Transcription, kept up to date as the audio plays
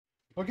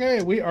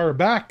Okay, we are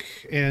back,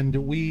 and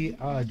we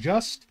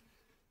just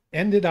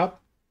ended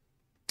up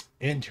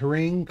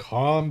entering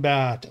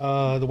combat.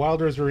 The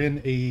Wilders are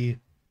in a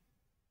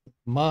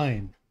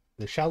mine,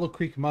 the Shallow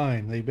Creek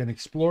mine. They've been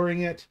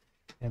exploring it,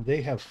 and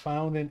they have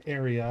found an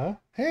area.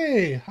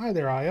 Hey, hi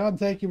there, Ion.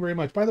 Thank you very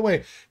much. By the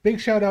way, big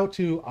shout out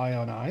to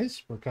Ion Eyes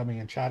for coming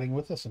and chatting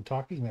with us and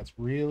talking. That's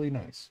really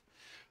nice.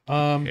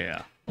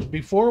 Yeah.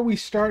 Before we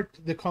start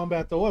the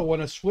combat, though, I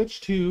want to switch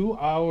to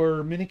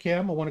our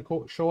minicam. I want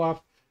to show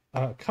off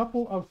a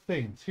couple of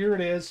things. Here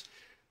it is.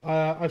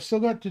 I've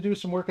still got to do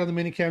some work on the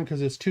minicam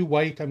because it's too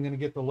white. I'm going to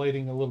get the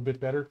lighting a little bit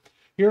better.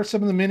 Here are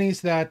some of the minis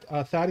that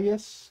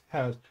Thaddeus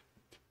has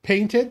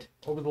painted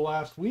over the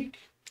last week.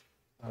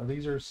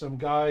 These are some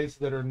guys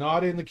that are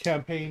not in the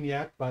campaign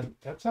yet, but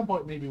at some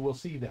point maybe we'll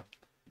see them.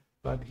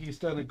 But he's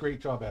done a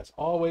great job as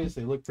always.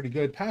 They look pretty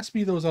good. Pass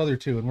me those other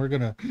two, and we're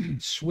gonna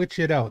switch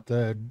it out.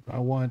 I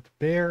want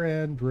Bear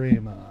and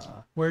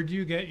Drema. Where do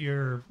you get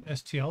your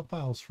STL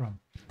files from?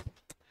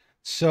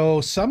 So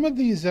some of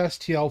these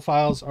STL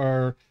files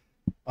are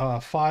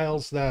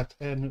files that,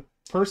 and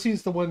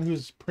Percy's the one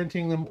who's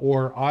printing them,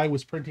 or I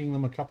was printing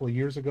them a couple of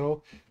years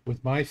ago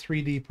with my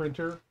 3D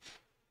printer.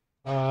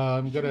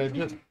 I'm gonna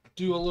just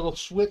do a little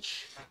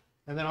switch,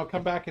 and then I'll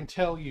come back and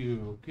tell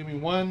you. Give me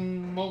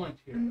one moment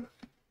here.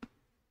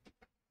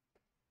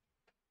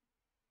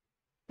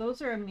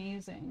 Those are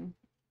amazing.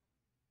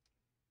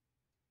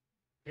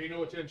 Pay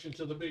no attention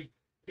to the big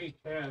pink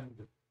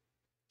hand.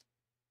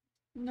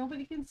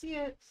 Nobody can see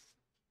it.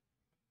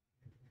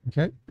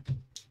 Okay.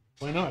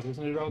 Why not?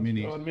 Isn't it on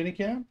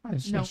minicam? I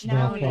switched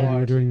now off it while you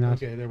were doing that.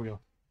 Okay, there we go.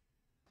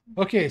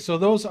 Okay, so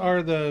those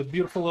are the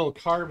beautiful little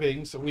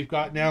carvings that we've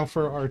got now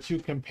for our two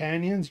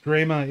companions.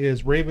 Drema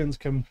is Raven's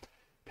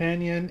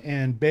companion,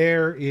 and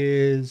Bear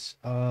is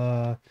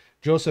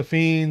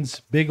Josephine's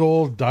big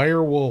old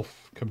dire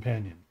wolf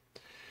companion.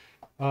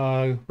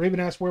 Raven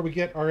asked where we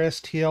get our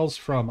STLs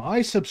from.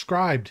 I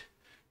subscribed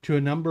to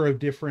a number of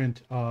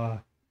different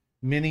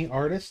mini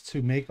artists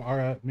who make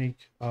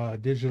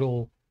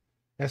digital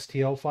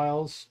STL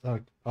files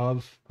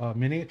of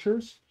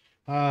miniatures.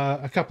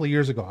 A couple of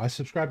years ago, I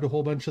subscribed to a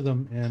whole bunch of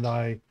them, and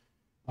I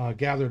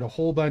gathered a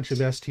whole bunch of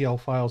STL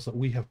files that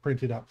we have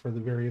printed up for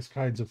the various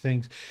kinds of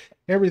things.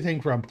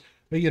 Everything from,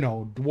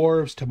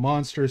 dwarves to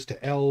monsters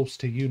to elves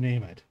to you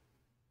name it.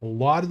 A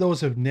lot of those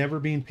have never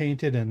been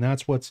painted, and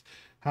that's what's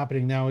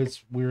happening now.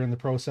 Is we're in the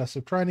process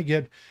of trying to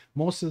get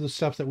most of the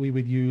stuff that we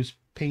would use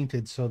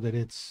painted so that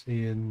it's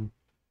in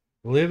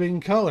living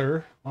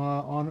color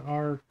on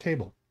our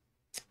table.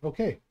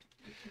 Okay,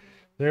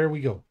 there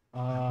we go.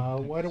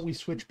 Why don't we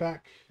switch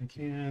back?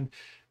 And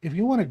if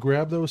you want to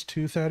grab those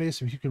two,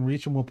 Thaddeus, if you can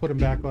reach them, we'll put them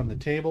back on the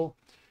table.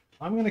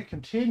 I'm going to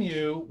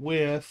continue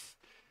with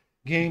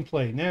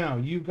gameplay. Now,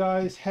 you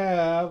guys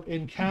have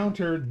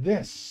encountered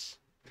this.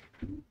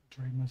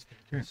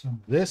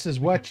 This is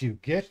what you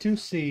get to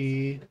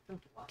see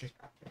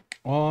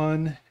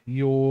on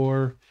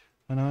your,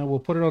 and I will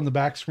put it on the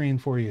back screen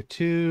for you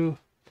too.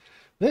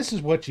 This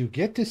is what you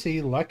get to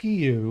see, lucky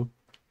you.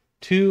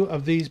 Two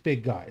of these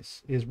big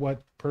guys is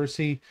what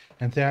Percy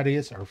and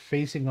Thaddeus are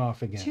facing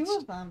off against. Two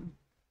of them.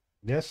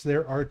 Yes,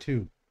 there are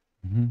two.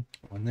 Mm-hmm.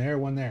 One there,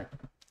 one there.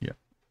 Yeah.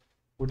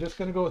 We're just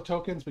going to go with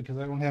tokens because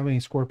I don't have any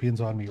scorpions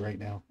on me right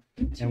now.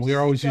 And we're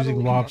always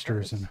using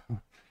lobsters.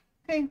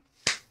 Okay.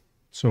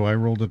 So I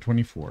rolled a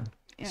 24.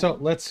 Yeah. So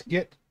let's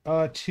get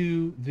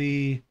to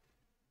the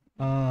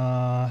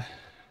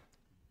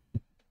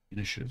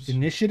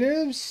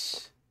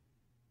initiatives.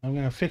 I'm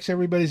going to fix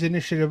everybody's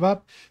initiative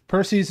up.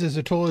 Percy's is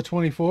a total of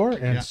 24,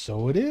 and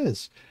so it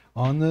is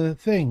on the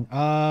thing.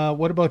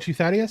 What about you,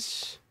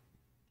 Thaddeus?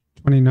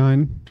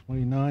 29.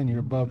 29. You're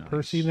above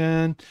Percy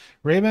then.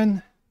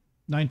 Raven?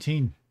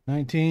 19.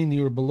 19.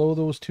 You were below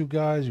those two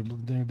guys.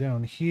 They're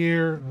down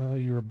here.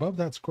 You're above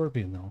that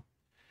scorpion, though.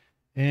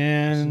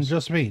 And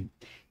Josephine.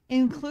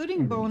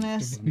 Including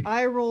bonus,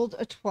 I rolled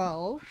a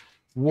 12.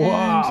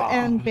 Wow.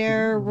 And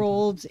Bear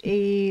rolled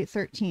a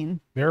 13.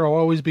 Bear will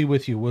always be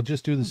with you. We'll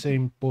just do the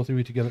same, both of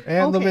you together.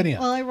 And Okay. Lavinia.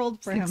 Well, I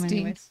rolled for 16. him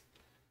anyways.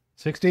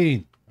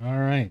 16. All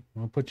right.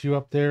 We'll put you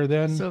up there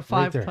then. So right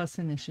 5 there. plus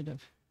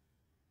initiative.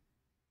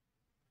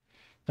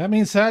 That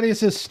means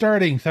Thaddeus is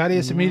starting.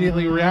 Thaddeus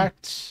immediately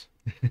reacts.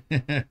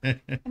 I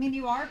mean,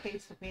 you are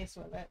face to face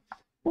with it.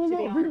 Well, To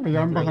be not really.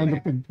 I'm behind a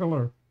big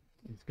pillar.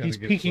 He's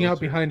peeking out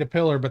behind a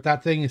pillar, but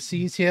that thing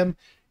sees him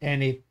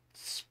and it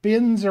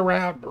spins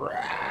around.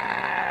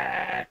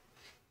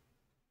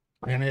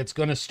 And it's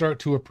going to start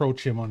to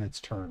approach him on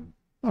its turn.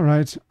 All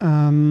right.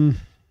 I'll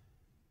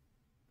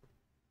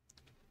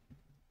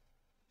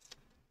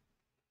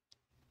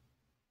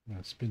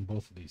spin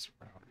both of these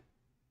around.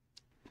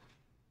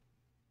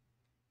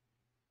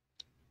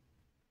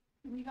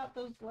 You got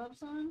those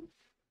gloves on?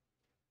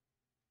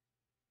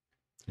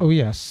 Oh,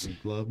 yes.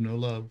 Glove, no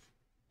love.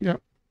 Yep.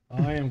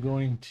 I am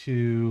going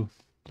to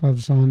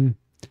Gloves on.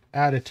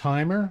 add a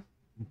timer.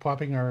 I'm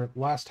popping our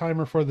last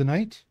timer for the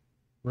night.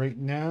 Right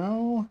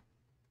now,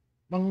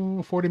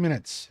 40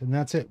 minutes. And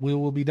that's it. We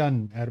will be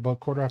done at about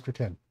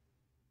 10:15.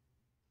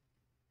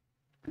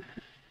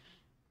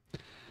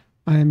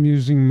 I am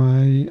using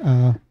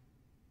my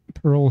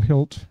pearl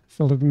hilt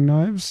filleting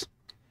knives.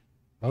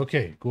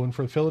 Okay, going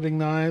for the filleting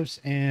knives.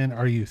 And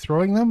are you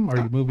throwing them? Are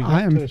you moving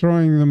I up am to...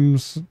 throwing them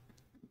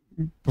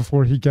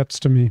before he gets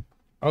to me.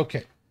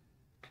 Okay.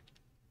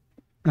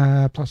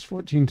 Plus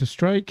 14 to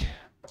strike.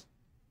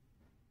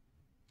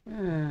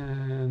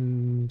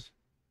 And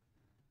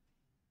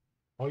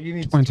All you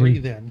need is 20. 3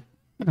 then.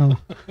 oh,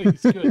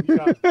 He's good. You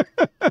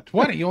got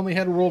 20. You only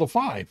had to roll a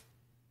 5.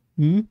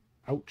 hmm?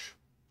 Ouch.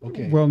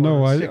 Okay. Well, no,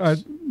 or I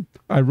 6.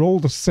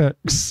 rolled a 6.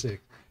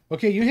 6.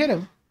 Okay, you hit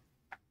him.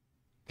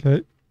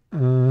 Okay.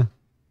 I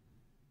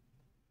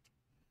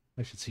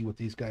should see what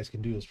these guys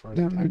can do as far as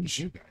attacking Damage.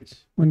 you guys.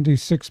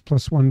 1d6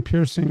 plus 1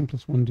 piercing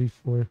plus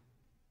 1d4.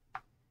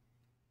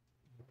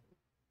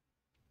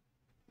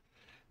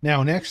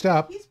 Now, next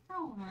up, He's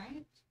prone,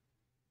 right?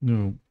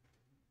 No.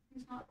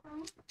 He's not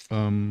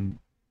prone?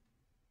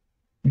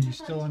 He's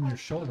still on your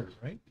shoulder,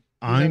 right? he's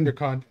I'm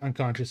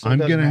unconscious. So it I'm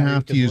doesn't gonna matter. You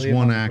have to can use lay him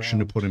one on the action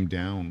to ground. put him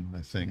down,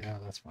 I think. Yeah,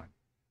 that's fine.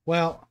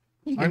 Well,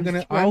 You I'm can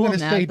gonna throw him at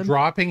say them.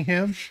 dropping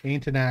him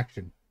ain't an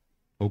action,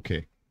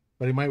 Okay.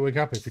 but he might wake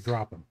up if you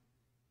drop him.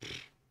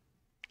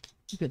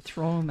 You could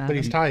throw him at But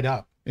he's him. tied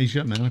up. He's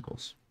got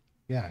manacles.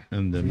 Yeah.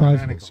 And the Five.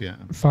 manacles, yeah.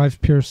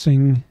 5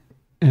 piercing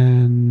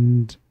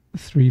and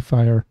 3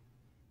 fire.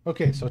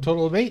 Okay, so a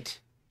total of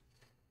 8.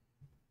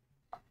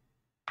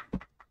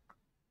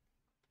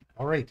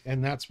 All right,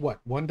 and that's what?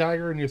 1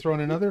 dagger, and you're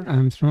throwing another.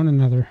 I'm throwing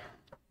another.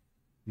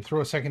 You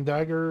throw a second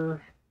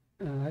dagger.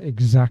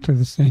 Exactly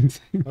the same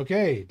thing.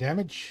 Okay,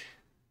 damage.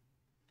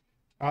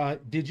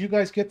 Did you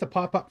guys get the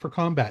pop up for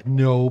combat?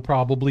 No,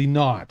 probably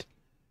not.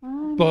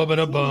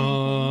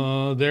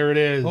 Ba-ba-da-ba. There it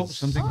is. Oh,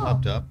 something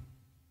popped up.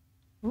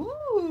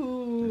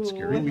 Ooh. That's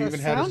scary. With We a even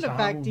had a sound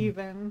effect sound.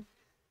 even.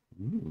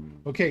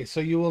 Okay, so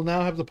you will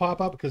now have the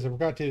pop up because I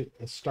forgot to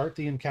start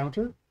the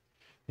encounter.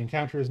 The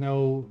encounter is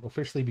now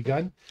officially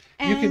begun.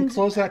 You can And-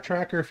 close that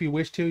tracker if you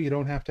wish to. You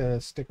don't have to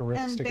stick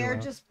And stick Bear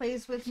around. just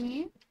plays with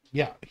me.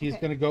 Yeah, he's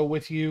Okay. going to go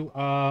with you.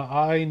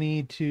 I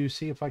need to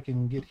see if I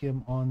can get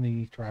him on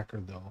the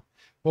tracker, though.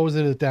 What was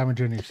it the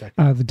damage on your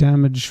second? The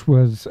damage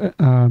was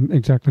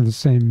exactly the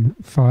same.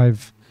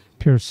 5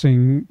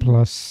 piercing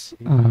plus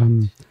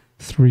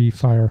 3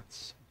 fire.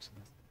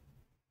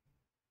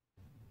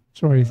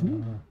 Sorry,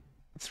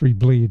 3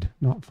 bleed,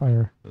 not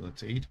fire. So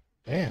that's 8.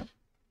 Damn.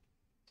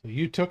 So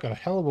you took a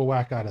hell of a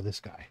whack out of this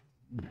guy.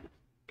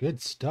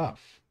 Good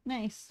stuff.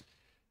 Nice.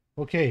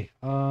 Okay.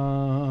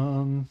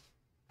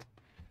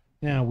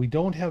 Now we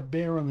don't have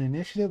Bear on the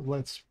initiative.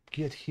 Let's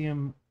get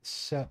him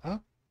set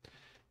up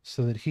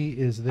so that he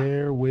is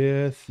there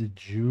with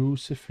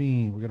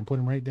Josephine. We're gonna put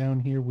him right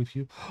down here with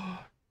you.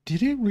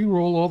 Did it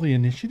re-roll all the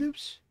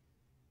initiatives?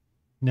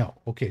 No.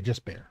 Okay,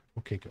 just Bear.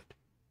 Okay, good.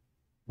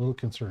 A little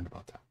concerned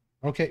about that.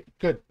 Okay,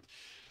 good.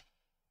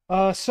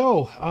 As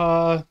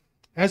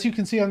you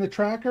can see on the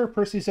tracker,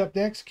 Percy's up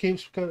next.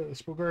 Cave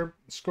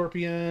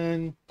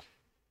Scorpion,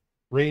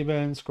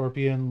 Raven,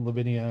 Scorpion,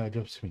 Lavinia,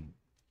 Josephine.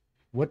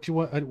 What do you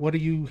want? What do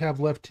you have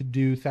left to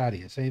do,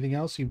 Thaddeus? Anything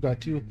else? You've got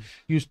to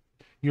use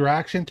your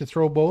action to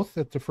throw both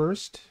at the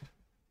first.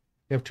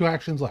 You have 2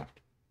 actions left.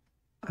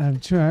 I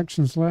have 2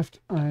 actions left.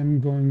 I'm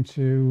going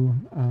to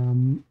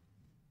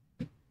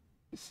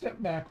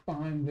step back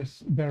behind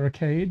this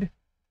barricade.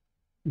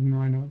 Even though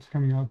I know it's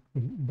coming up,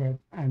 but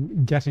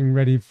I'm getting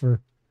ready for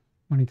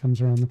when he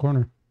comes around the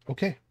corner.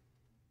 Okay.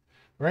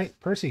 All right,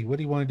 Percy, what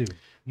do you want to do?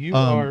 You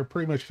Um, are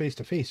pretty much face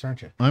to face,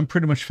 aren't you? I'm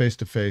pretty much face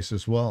to face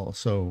as well.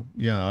 So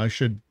yeah, I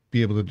should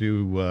be able to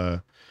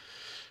do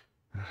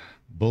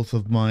both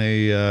of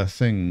my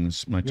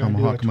things, my You wanna do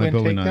tomahawk a and my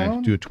twin bowie knife.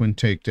 takedown? Do a twin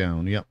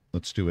takedown. Yep,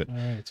 let's do it. All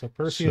right, so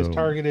Percy has So-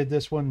 targeted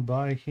this one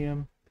by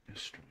him.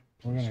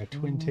 We're going to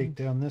twin take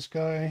down this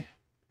guy.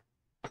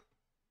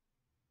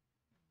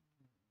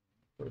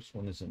 First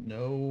one is a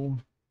no.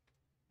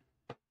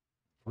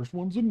 First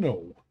one's a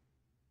no.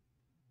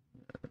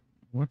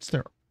 What's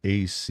their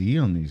AC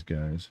on these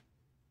guys?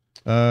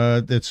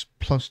 That's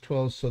plus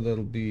 12, so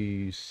that'll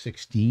be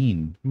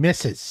 16.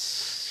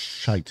 Misses.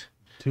 Shite.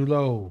 Too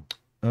low.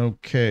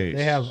 Okay.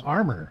 They have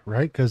armor,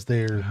 right? Because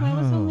they're That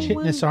was only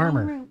Chitness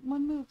armor.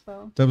 One move,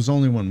 though. That was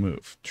only one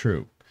move.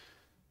 True.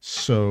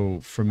 So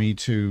for me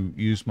to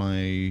use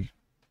my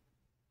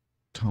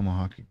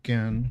tomahawk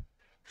again.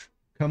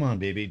 Come on,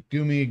 baby.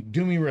 Do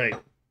me right.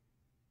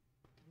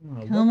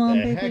 Oh, Come what on,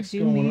 the baby, heck's do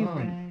going me on?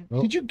 right.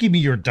 Oh. Did you give me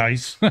your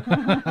dice?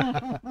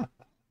 It's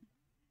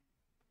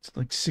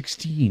like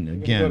 16 Go to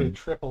again.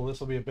 triple. This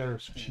will be a better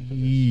score.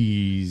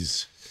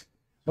 Jeez.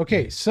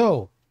 Okay,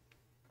 so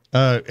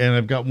And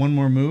I've got one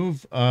more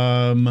move.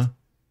 you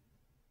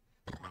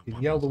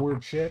yell the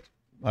word shit.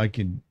 I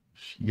can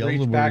yell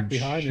Reach the back word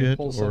behind and shit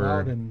pull some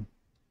out or and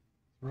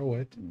throw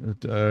it.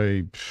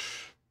 I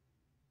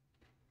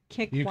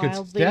Kick You could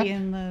wildly step.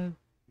 in the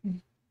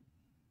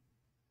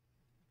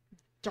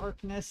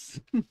darkness.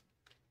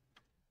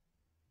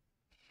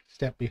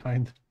 Step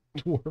behind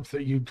the dwarf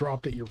that you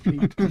dropped at your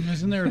feet.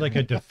 Isn't there like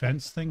a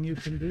defense thing you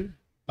can do?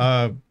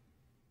 a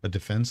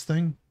defense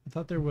thing. I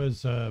thought there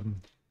was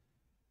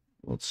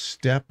Well, it's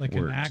step Like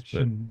works,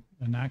 an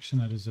action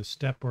that is a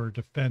step or a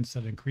defense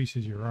that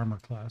increases your armor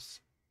class.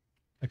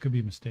 I could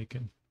be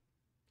mistaken.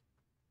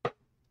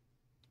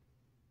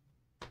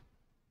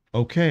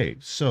 Okay,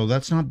 so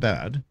that's not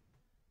bad.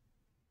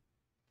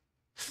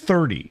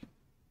 30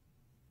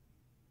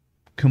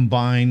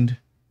 combined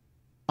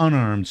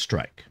unarmed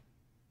strike.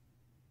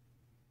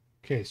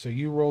 Okay, so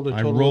you rolled a I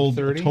total rolled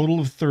of 30. a total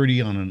of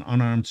 30 on an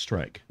unarmed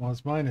strike. Well,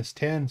 it's minus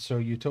 10, so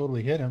you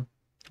totally hit him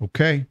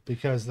Okay.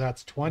 because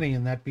that's 20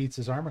 and that beats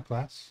his armor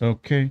class.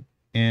 Okay.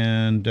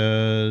 And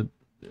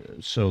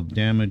so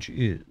damage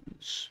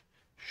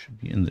should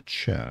be in the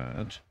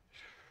chat.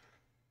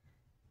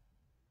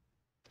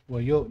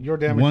 Well, your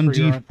damage for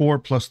your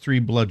 1d4 plus 3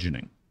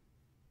 bludgeoning.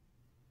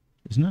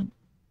 Isn't it?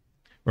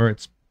 Or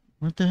it's,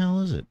 what the hell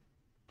is it?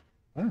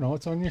 I don't know.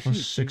 It's on your Plus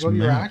sheet. 6 You go to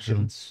your max.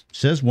 actions. It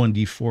says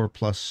 1d4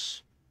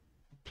 plus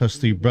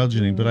 3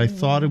 bludgeoning, but I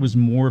thought it was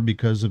more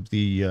because of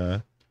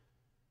the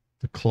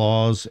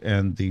claws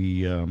and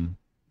the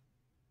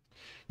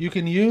You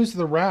can use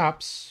the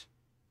wraps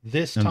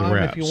this And the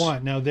time if you wraps.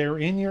 want. Now, they're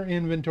in your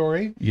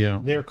inventory. yeah.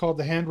 They're called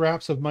the hand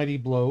wraps of mighty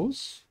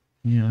blows.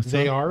 Yeah. I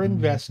They thought- are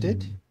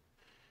invested.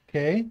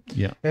 Okay.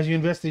 Yeah. As you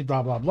invest these,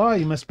 blah, blah, blah,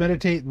 you must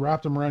meditate and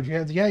wrap them around your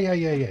hands. Yeah.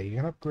 You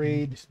can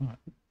upgrade. It's not.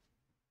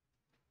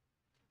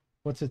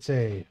 What's it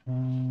say?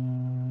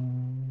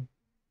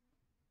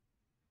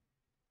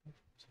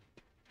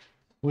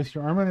 With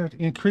your armor,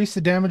 increase the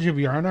damage of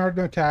your unarmed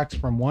attacks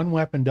from 1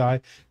 weapon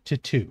die to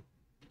 2.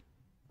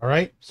 All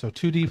right, so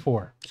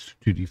 2d4. It's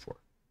 2d4.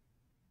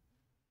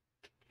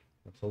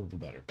 That's a little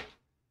better.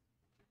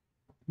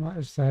 Why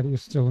is that? You're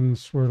still in the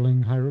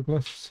swirling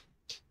hieroglyphs.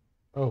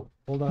 Oh,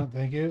 hold on,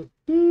 thank you.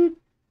 Boop.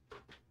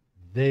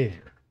 There.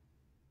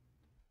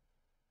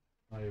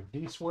 I have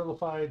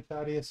de-swirlified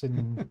Thaddeus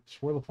and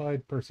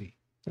swirlified Percy.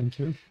 Thank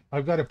you.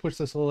 I've got to push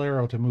this little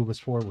arrow to move us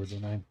forward,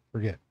 and I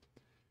forget.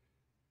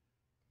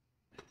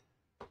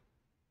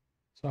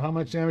 So how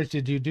much damage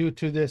did you do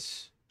to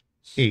this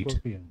 8.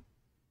 scorpion?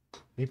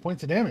 8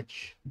 points of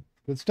damage.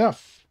 Good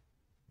stuff.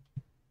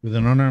 With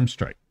an unarmed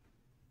strike.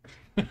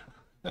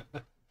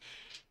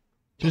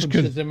 Just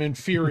Punches because them in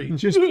fury.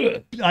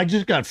 I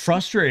just got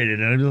frustrated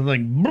and I was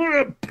like,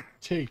 "Bruh."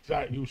 Take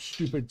that, you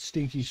stupid,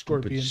 stinky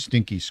scorpion.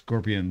 Stinky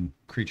scorpion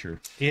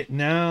creature. It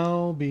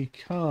now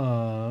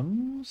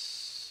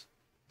becomes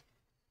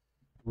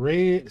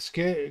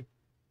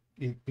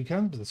it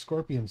becomes the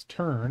scorpion's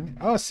turn.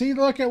 Oh, see,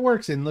 look, it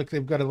works. And look,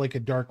 they've got like a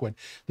dark one.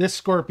 This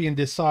scorpion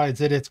decides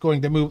that it's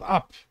going to move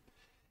up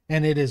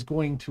and it is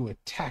going to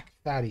attack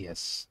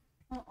Thaddeus.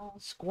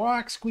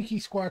 Squawk, squeaky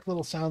squawk,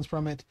 little sounds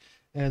from it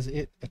as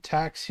it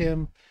attacks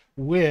him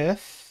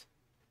with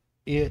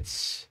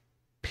its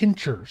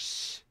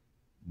pinchers.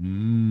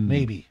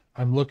 Maybe.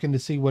 I'm looking to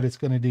see what it's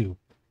going to do.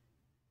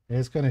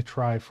 It's going to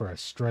try for a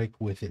strike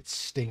with its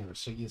stinger.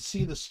 So you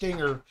see the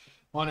stinger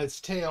on its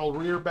tail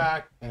rear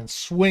back and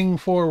swing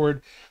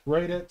forward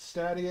right at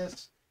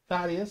Thaddeus.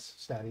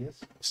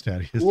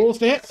 Rolls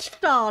to hit.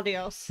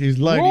 Stadios. He's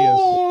like,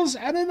 Rolls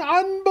at an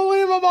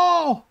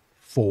unbelievable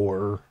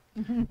 4.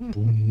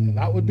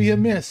 That would be a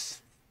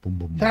miss. boom,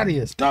 boom, boom.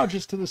 Thaddeus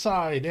dodges to the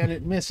side and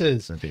it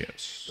misses.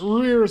 Thaddeus.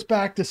 Rears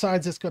back,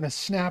 decides it's going to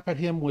snap at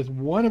him with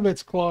one of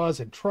its claws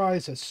and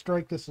tries to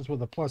strike. This is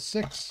with a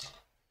 +6.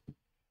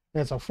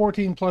 That's a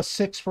 14 plus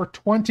 6 for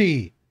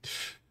 20.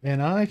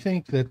 And I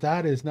think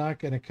that is not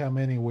going to come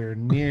anywhere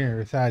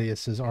near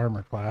Thaddeus's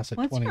armor class at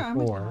What's your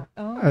armor 24. class?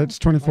 Oh. It's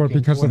 24 Okay,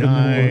 because of the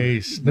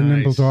Nice, nimble, the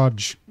nimble nice.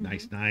 dodge.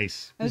 Nice. I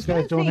These was guys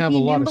gonna don't say have a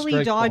he lot of nimbly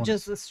strike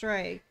dodges the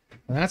strike.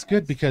 And that's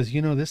good because,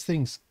 you know, these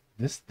things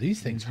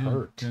Mhm.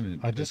 hurt. Kinda-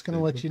 I'm just going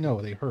to let you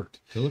know they hurt.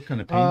 They look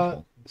kind of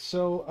painful.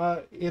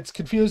 So it's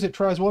confused. It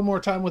tries one more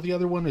time with the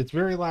other one. Its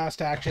very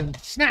last action,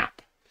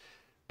 snap.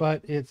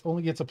 But it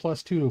only gets a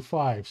 +2 to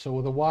 5. So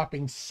with a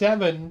whopping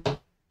 7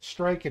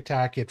 strike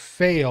attack, it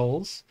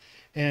fails.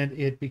 And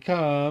it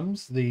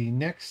becomes the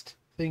next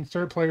thing,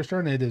 third player's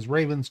turn. It is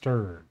Raven's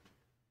turn.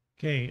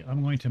 Okay,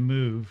 I'm going to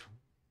move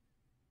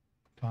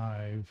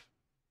 5,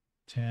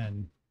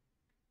 10,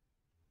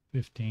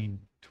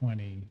 15,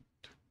 20,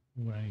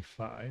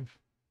 25.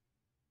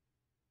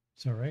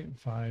 Is that right?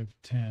 5,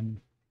 10,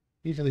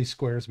 Each of these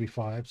squares will be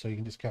 5, so you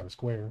can just count a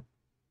square.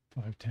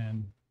 5,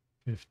 10,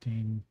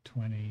 15,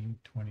 20,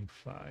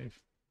 25.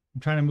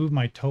 I'm trying to move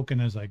my token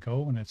as I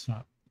go, and it's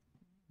not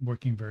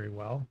working very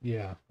well.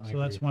 Yeah. I So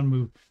that's agree. one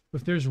move.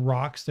 If there's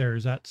rocks there,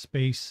 is that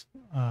space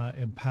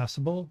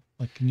impassable?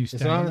 Like, can you It's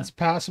stand not on it's it?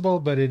 passable,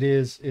 but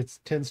it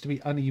tends to be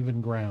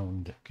uneven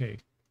ground. Okay.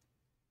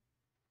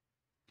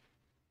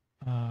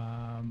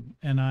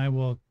 And I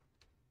will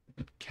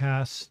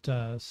cast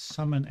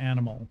summon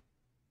animal.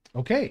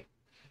 Okay.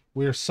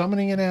 We're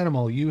summoning an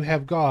animal. You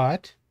have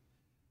got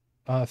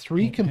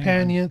three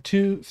hang on.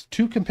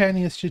 two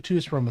companions to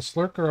choose from, a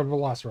slurk or a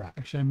velociraptor.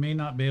 Actually, I may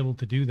not be able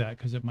to do that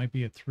because it might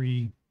be a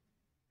three.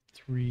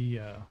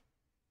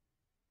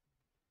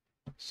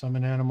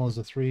 Summon animal is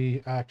a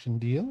 3 action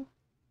deal.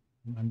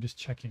 I'm just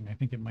checking. I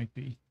think it might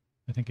be.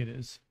 I think it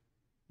is.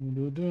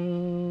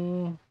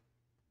 Doo-doo-doo.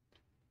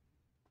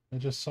 I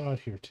just saw it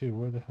here too.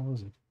 Where the hell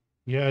is it?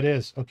 Yeah, it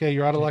is. Okay,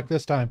 you're out of luck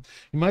this time.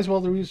 You might as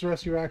well use the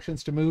rest of your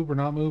actions to move or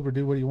not move or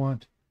do what you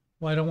want.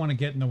 Well, I don't want to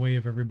get in the way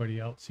of everybody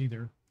else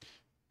either,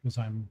 because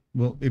I'm.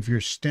 Well, if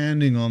you're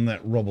standing on that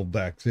rubble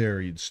back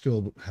there, you'd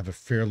still have a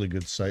fairly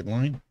good sight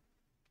line.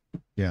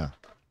 Yeah.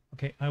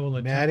 Okay, I will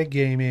attack. Mad at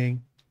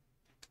gaming.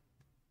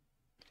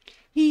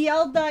 He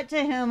yelled that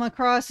to him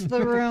across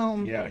the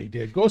room. Yeah, he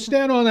did. Go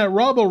stand on that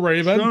rubble,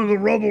 Raven. Stand on the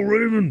rubble,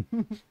 Raven.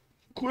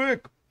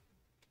 Quick.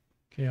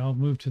 Okay, I'll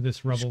move to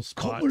this rubble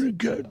spot. Come and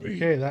get me.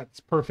 Okay, that's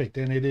perfect.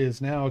 And it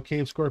is now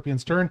Cave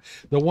Scorpion's turn.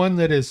 The one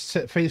that is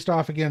faced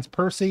off against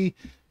Percy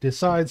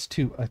decides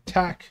to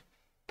attack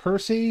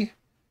Percy.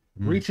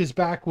 Reaches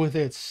back with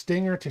its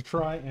stinger to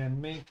try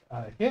and make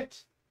a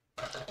hit.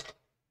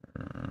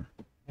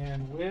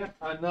 And with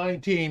a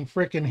 19,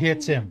 frickin'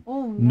 hits him.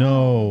 Oh, no.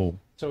 No.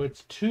 So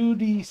it's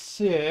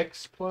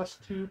 2d6 plus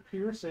 2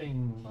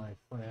 piercing, my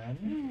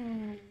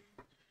friend.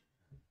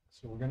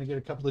 So we're going to get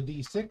a couple of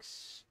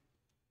d6.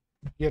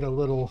 Get a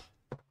little...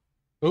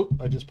 Oh,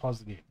 I just paused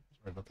the game.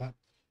 Sorry about that.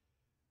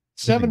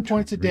 7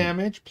 points of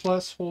damage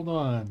plus, hold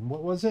on,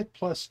 what was it?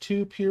 Plus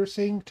 2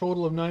 piercing,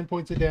 total of 9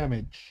 points of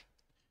damage.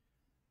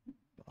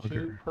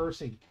 To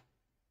Percy.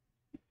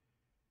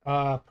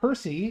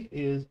 Percy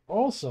is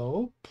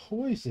also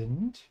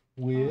poisoned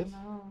with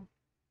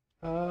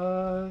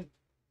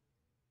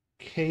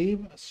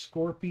cave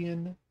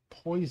scorpion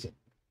poison.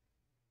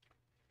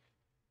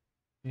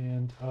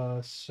 And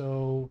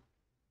so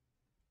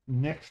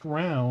next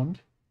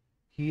round,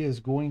 he is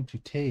going to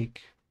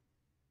take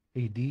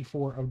a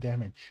d4 of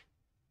damage.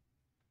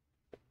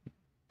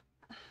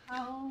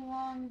 How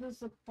long does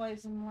the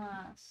poison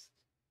last?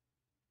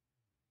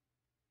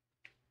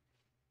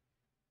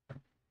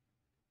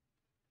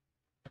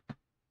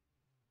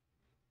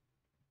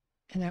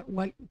 And at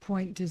what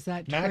point does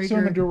that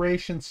Maximum trigger?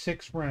 duration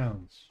 6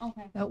 rounds.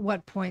 Okay. At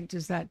what point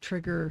does that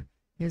trigger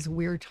his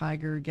weird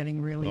tiger getting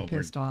really Oh,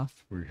 pissed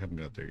off? We haven't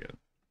got there yet.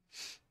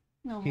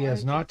 No, He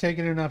has not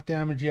taken enough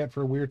damage yet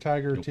for Weird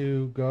Tiger Nope.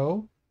 to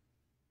go.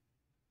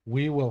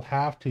 We will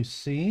have to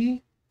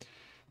see.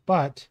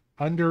 But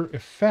under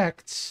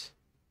effects,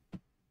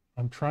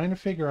 I'm trying to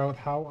figure out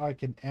how I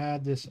can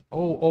add this.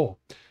 Oh,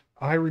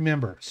 I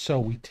remember. So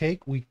we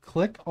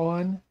click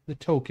on the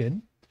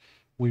token.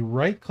 We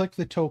right click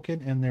the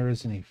token and there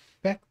is an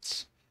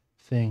effects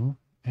thing.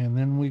 And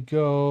then we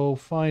go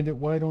find it.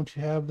 Why don't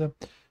you have the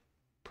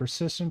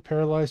persistent,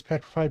 paralyzed,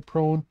 petrified,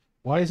 prone?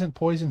 Why isn't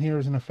poison here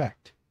as an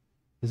effect?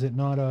 Is it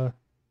not a...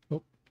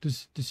 Oh,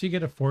 does he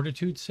get a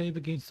fortitude save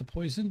against the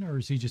poison, or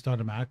is he just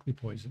automatically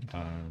poisoned?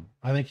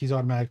 I think he's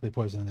automatically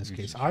poisoned in this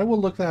case. I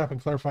will look that up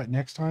and clarify it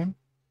next time.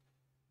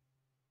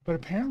 But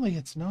apparently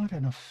it's not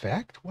an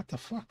effect. What the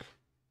fuck?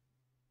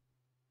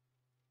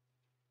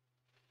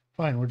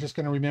 Fine, we're just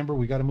going to remember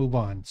we got to move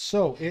on.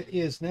 So it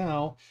is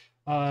now,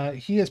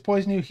 he has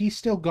poisoned you. He's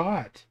still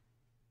got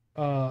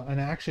an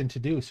action to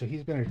do. So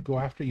he's going to go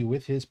after you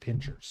with his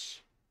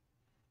pinchers.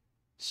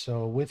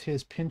 So with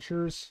his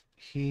pinchers,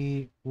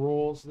 he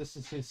rolls. This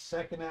is his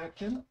second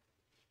action.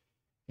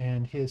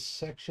 And his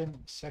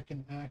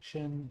second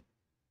action,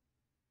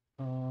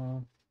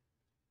 go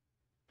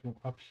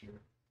up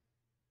here.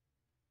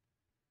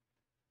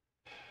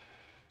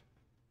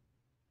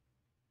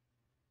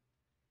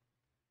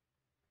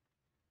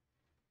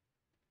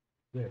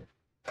 There.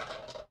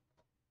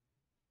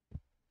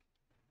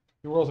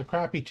 He rolls a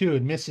crappy 2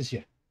 and misses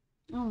you.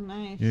 Oh,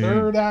 nice. Yeah.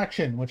 Third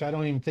action, which I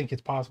don't even think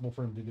it's possible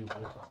for him to do.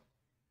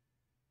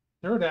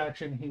 Third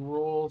action, he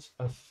rolls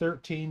a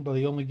 13, but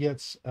he only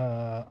gets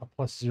a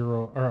 +0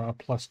 or a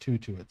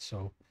 +2 to it.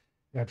 So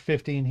at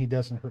 15, he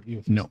doesn't hurt you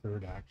with his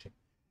third action.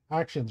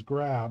 Actions: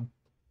 grab.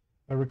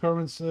 A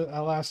requirement.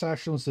 Last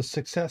action was the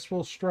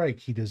successful strike.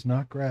 He does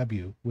not grab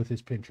you with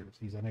his pinchers.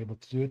 He's unable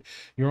to do it.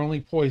 You're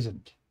only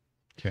poisoned.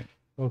 Okay.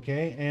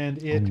 Okay,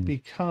 and it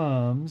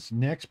becomes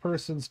next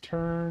person's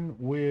turn,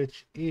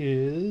 which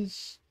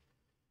is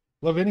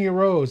Lavinia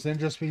Rose, then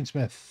Josephine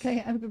Smith. Okay,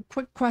 I have a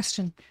quick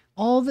question.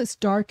 All this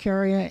dark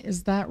area,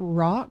 is that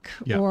rock?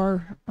 Yeah.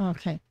 Or,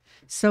 okay.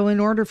 So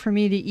in order for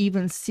me to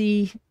even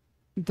see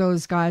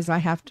those guys, I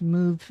have to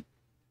move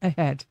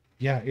ahead.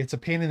 Yeah, it's a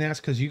pain in the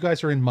ass because you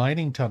guys are in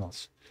mining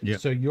tunnels. Yeah.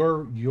 So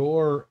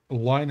your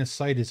line of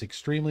sight is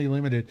extremely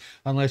limited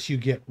unless you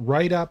get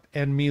right up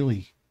and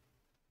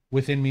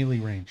within melee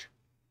range.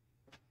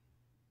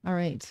 All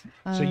right.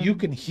 So you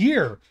can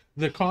hear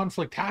the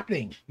conflict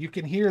happening. You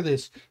can hear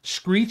this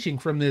screeching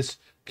from this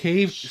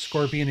cave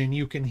scorpion, and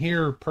you can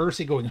hear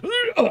Percy going.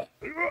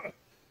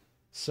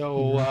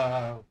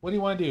 So what do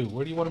you want to do?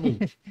 Where do you want to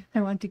move?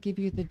 I want to give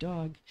you the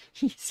dog.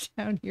 He's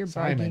down here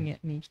Simon, barking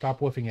at me.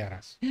 stop woofing at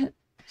us.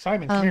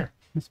 Simon, come here.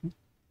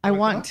 I What?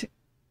 want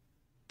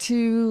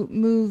to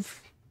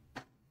move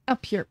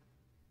up here.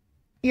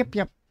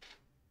 Yep.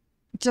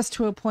 Just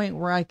to a point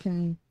where I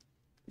can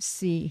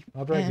see.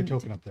 I'll drag And your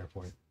token up there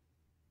for you.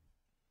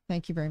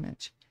 Thank you very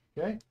much.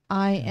 Okay.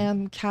 I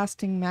am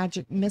casting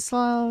magic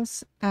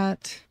missiles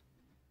at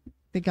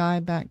the guy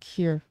back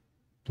here.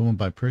 The one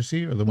by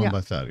Percy or the one Yeah.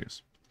 by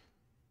Thaddeus?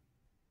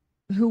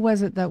 Who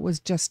was it that was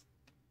just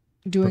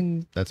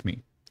doing? That's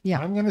me. Yeah.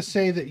 I'm going to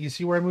say that you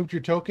see where I moved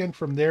your token.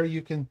 From there,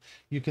 you can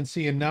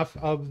see enough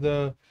of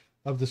the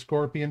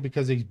scorpion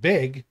because he's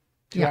big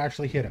to Yeah.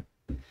 actually hit him.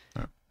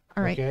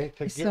 All right. Okay,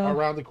 to get So-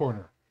 around the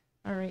corner.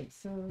 All right.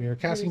 So You're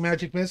casting here's-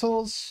 magic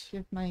missiles.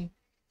 Give my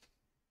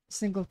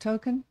single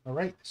token. All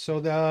right.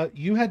 So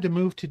you had to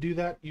move to do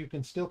that. You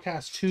can still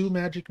cast 2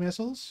 magic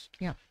missiles.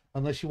 Yeah.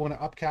 Unless you want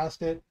to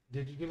upcast it.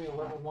 Did you give me a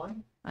level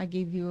 1? I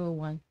gave you a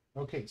 1.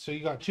 Okay, so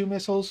you got 2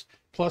 missiles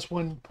plus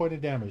 1 point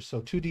of damage,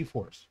 so 2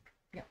 d4s.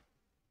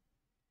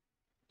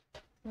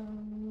 So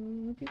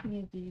give me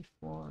a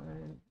D4.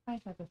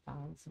 I have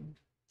 1,000.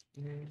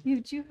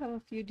 You do have a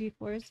few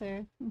d4s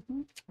there.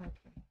 Mm-hmm. Okay.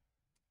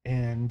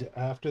 And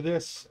after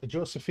this,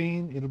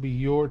 Josephine, it'll be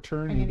your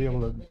turn. I'm You'll be gonna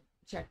able get to you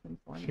check them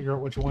for me. figure out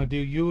what you want to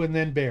do. You and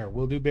then Bear.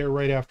 We'll do Bear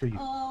right after you.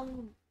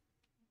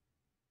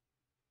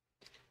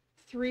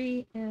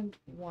 3 and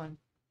 1.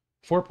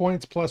 4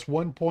 points plus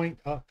 1 point.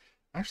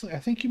 Actually, I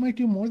think you might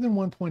do more than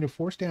 1 point of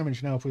force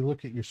damage now if we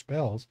look at your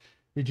spells.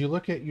 Did you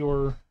look at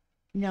your...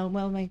 No,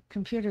 well, my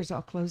computer's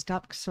all closed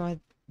up, so I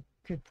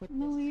could put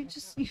No, this you back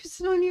just up.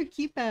 use it on your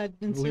keypad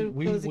instead of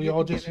closing We your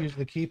all just computer.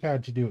 use the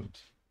keypad to do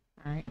it,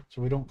 All right.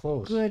 so we don't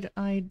close. Good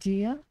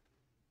idea.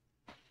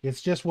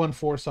 It's just 1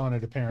 force on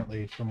it,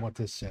 apparently, from what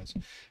this says.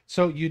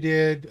 So you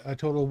did a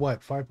total,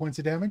 what, 5 points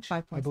of damage?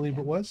 5 points. I believe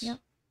it was? Yep.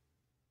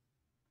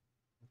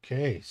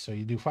 Okay, so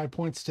you do 5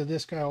 points to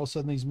this guy. All of a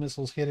sudden, these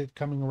missiles hit it,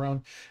 coming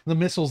around. The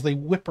missiles, they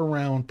whip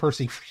around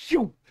Percy.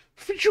 Phew,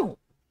 phew,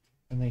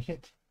 and they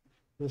hit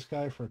this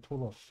guy for a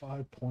total of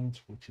 5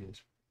 points, which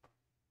is...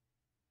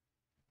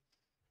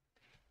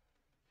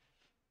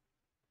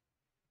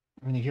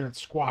 And you hear it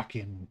squawk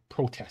in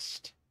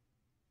protest.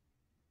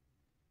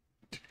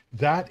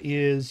 That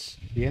is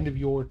the end of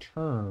your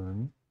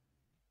turn.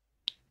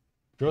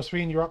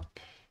 Josephine, you're up.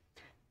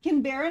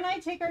 Can Bear and I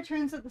take our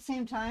turns at the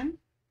same time?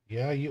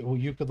 Yeah,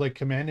 you could like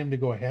command him to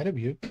go ahead of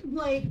you.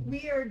 Like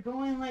we are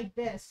going like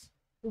this.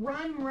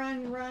 Run,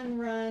 run, run,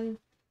 run.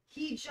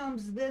 He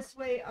jumps this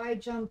way, I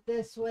jump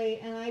this way,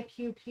 and I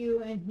pew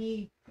pew, and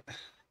he...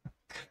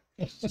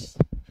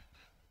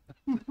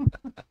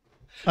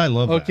 I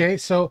love that. Okay,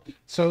 so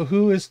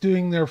who is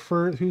doing their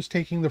first? Who's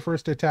taking the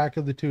first attack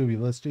of the two of you?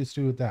 Let's just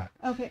do it that.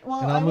 Okay,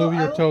 well, And I I'll will- move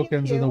I your will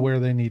tokens pew and pew. where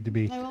they need to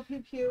be. I will pew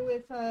pew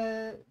with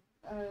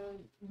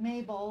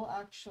Mabel,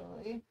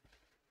 actually,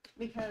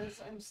 because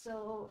I'm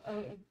still...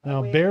 Now,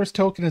 away. Bear's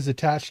token is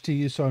attached to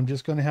you, so I'm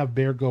just going to have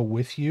Bear go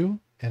with you,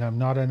 and I'm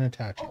not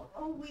unattaching.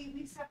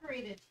 We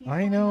separated. He's I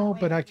going know, that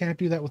but way. I can't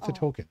do that with the Oh.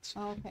 tokens.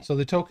 Oh, okay. So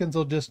the tokens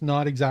will just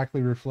not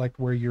exactly reflect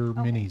where your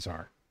Okay. minis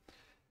are.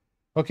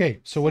 Okay,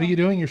 so what are you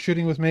doing? You're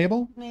shooting with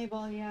Mabel,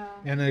 Mabel, yeah.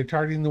 and they're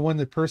targeting the one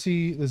that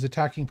Percy is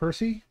attacking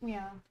Percy.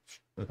 Yeah.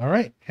 All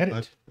right, hit I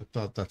it.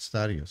 thought that's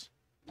Thaddeus.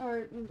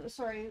 Or,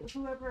 sorry,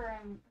 whoever.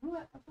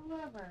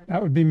 Whoever.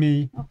 That would be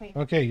me. Okay.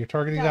 Okay, you're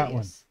targeting that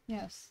one. Thaddeus,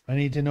 yes. I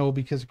need to know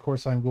because, of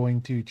course, I'm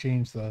going to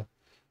change the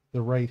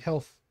right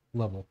health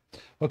level.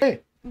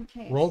 Okay,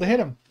 Okay. roll to so- hit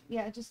him.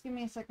 Yeah, just give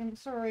me a second.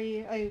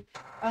 Sorry,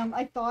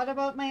 I thought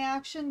about my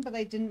action, but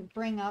I didn't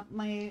bring up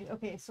my.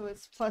 Okay, so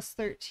it's plus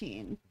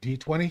 13.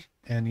 D20,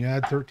 and you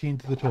add 13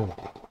 to the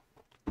total.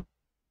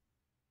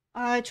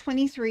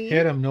 23.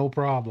 Hit him, no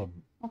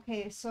problem.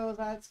 Okay, so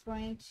that's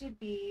going to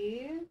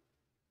be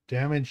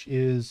Damage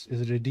is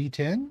it a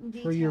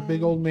D10 for your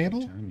big D10. old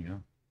Mabel? 10, yeah.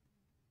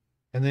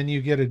 And then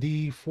you get a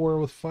D4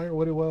 with fire.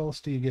 What else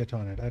do you get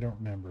on it? I don't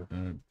remember.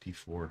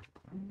 D4,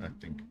 I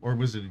think. Or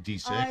was it a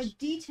D6?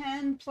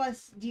 D10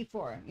 plus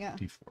D4. Yeah,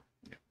 D4.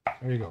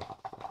 There you go.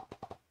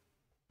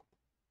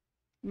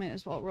 might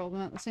as well roll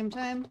them at the same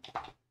time.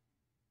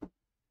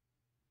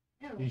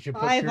 You should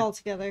put 5 your-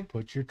 altogether.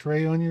 Put your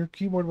tray on your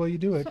keyboard while you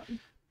do it.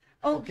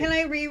 Oh, can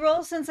I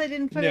re-roll since I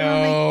didn't put it on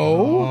my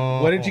No.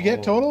 What did you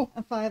get total?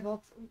 a 5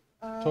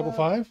 Total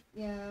 5?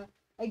 Yeah.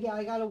 Yeah,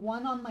 I got a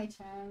 1 on my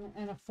 10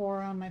 and a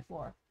 4 on my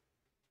 4.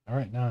 All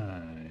right,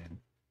 9.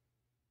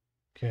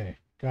 Okay,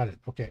 got it.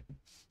 Okay.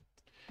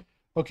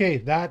 Okay,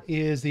 that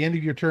is the end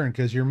of your turn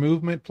because your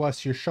movement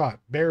plus your shot.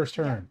 Bear's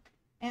turn.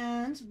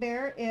 And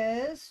Bear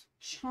is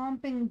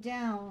chomping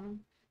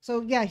down.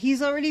 So yeah,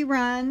 he's already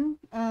run.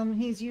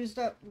 He's used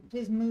up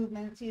his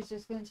movements. He's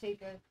just going to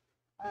take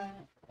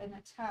an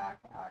attack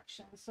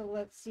action. So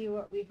let's see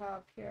what we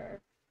have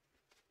here.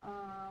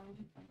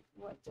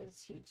 What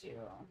does he do?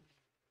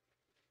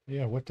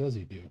 Yeah, what does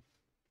he do?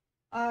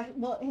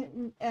 Well,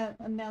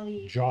 a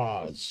melee.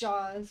 Jaws.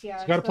 Jaws, yeah.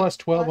 He's got a so plus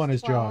 12 plus on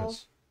his 12.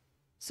 jaws.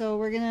 So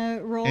we're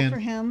gonna roll And- for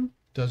him.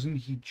 Doesn't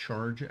he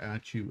charge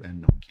at you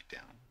and knock you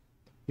down?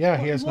 Yeah,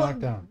 he has Well,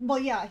 knockdown. Well,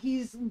 yeah,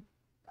 he's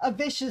a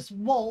vicious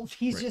wolf.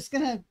 He's Right. just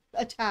gonna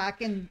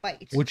attack and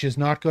bite. Which is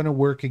not going to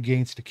work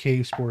against a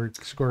cave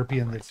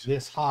scorpion that's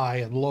this high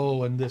and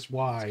low and this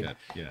wide.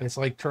 Yeah. It's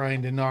like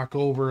trying to knock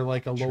over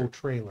like a low Sure.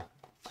 trailer.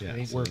 Yeah, It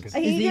ain't so working.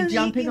 it's- Is he can-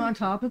 jumping can- on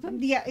top of him?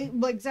 Yeah,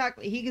 well,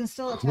 exactly. He can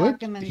still attack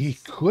Could, him, and he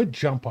could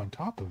jump on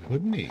top of it,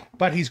 Couldn't he?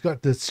 but he's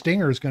got the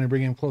stinger is going to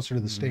bring him closer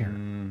to the stinger.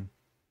 Mm,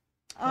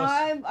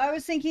 I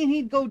was thinking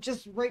he'd go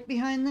just right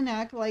behind the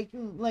neck, like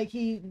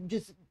he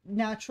just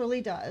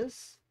naturally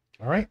does.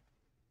 All right,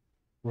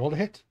 roll to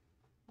hit.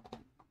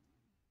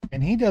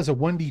 And he does a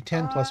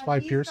 1d10 plus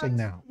 5 He's piercing got-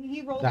 now.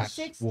 He rolled That's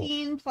a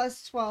 16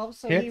 plus 12,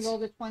 so he Hits.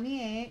 rolled a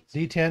 28.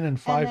 D10 and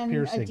 5 then a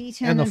piercing.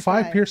 D10 and the and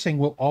 5 5. piercing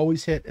will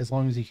always hit as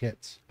long as he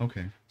hits.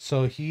 Okay,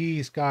 So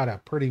he's got a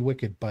pretty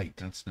wicked bite.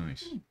 that's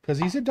nice. Because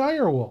he's a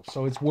dire wolf,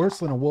 so it's worse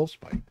than a wolf's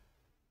bite.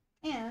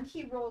 And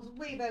he rolls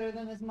way better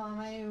than his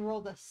mama. He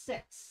rolled a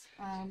 6.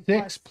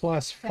 6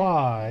 plus 10.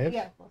 5.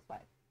 Yeah, plus 5.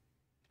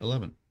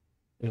 11.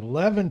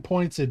 11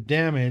 points of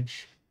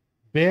damage.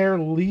 Bear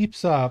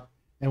leaps up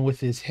and with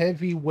his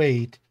heavy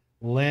weight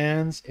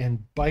lands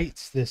and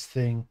bites this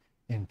thing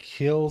and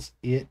kills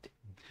it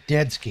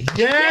deadski.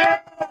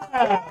 Yeah!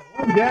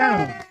 I'm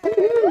down.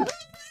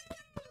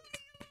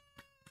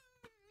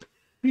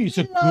 He's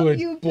a Love good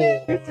you,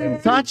 boy.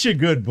 Bear. Such a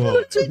good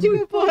boy.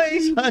 Good boy.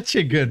 Such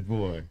a good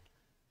boy.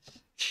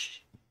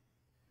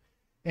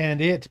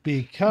 And it Spell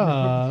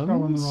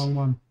on the becomes... wrong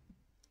one.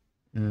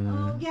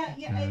 Oh, yeah.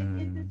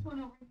 It's this one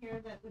over here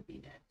that would be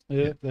dead.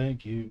 Yeah,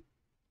 thank you.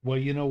 Well,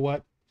 you know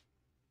what?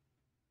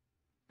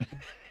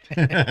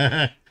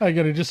 There I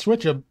gotta just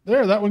switch them.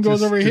 There, that one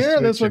goes Just- over just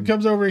here. This switch one 'em.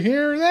 comes over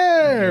here.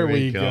 There we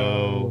we go.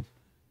 go.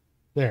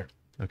 There.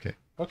 Okay.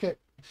 Okay.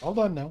 All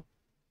done now.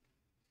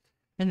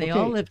 And they Okay.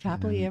 all lived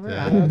happily ever And,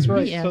 after. That's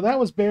right. The So end. that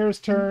was Bear's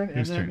turn, and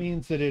Bear's that turn.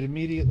 means that it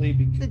immediately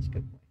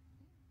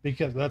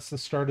because that's the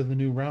start of the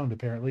new round,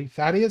 apparently.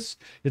 Thaddeus,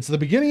 it's the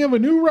beginning of a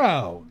new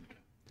round.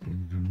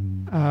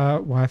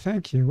 Why,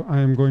 thank you. I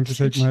am going to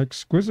take my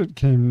exquisite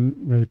cane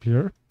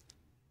rapier.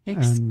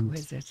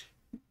 Exquisite.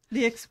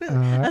 The exquisite,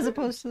 Uh, as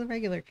opposed to the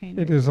regular cane.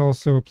 It is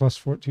also a plus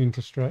 14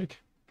 to strike.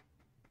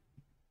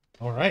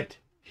 All right.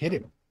 Hit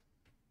him.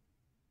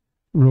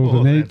 Rolled Oh,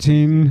 an that's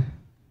 18.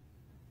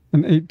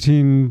 An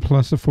 18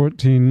 plus a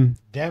 14.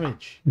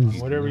 Damage.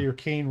 Yes. Whatever your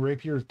cane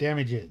rapier's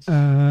damage is.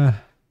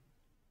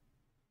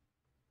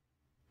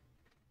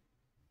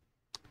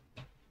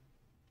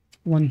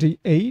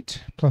 1d8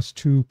 plus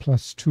 2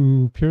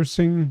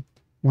 piercing.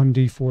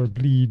 1d4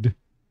 bleed.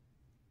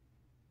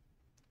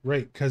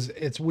 Right, because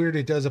it's weird.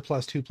 It does a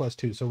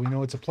 +2/+2, so we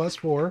know it's a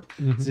 +4.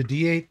 Mhm. It's a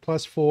D8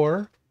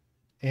 +4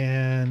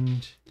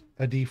 and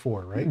a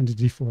D4, right? And a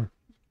d4.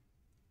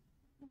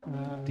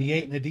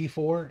 D8 and a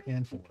D4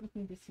 and 4.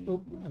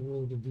 Oh, I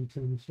rolled a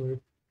d10, sorry.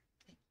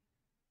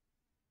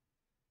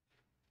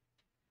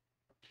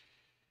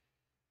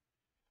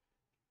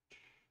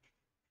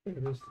 There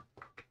it is.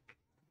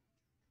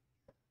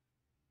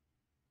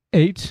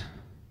 8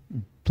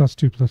 plus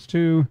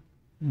 2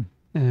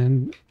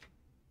 and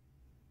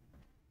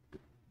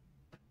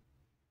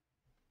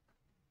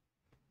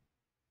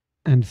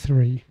and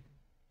 3.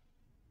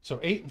 So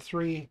 8 and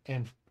 3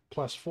 and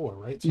 +4,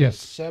 right? So Yes.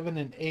 that's 7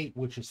 and 8,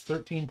 which is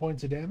 13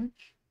 points of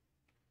damage.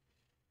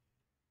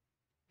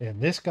 And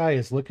this guy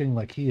is looking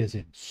like he is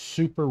in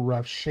super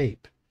rough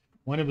shape.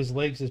 One of his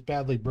legs is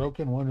badly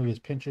broken. One of his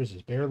pinchers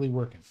is barely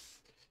working.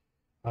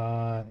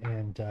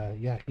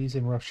 Yeah, he's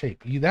in rough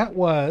shape. That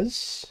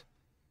was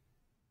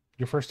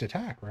your first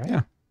attack, right?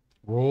 Yeah.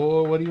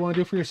 Roll. What do you want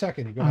to do for your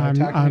second? You gonna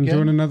attack him I'm again?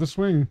 doing another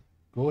swing.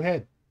 Go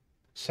ahead.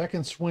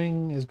 Second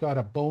swing has got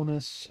a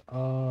bonus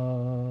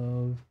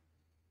of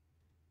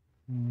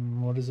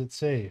what does it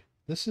say?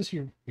 This is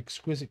your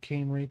exquisite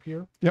cane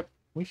rapier. Yep.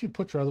 We should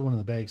put your other one in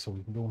the bag so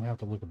we don't have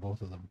to look at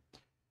both of them.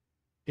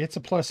 It's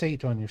a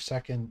 +8 on your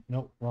second.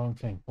 Nope, wrong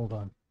thing. Hold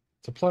on.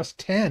 It's a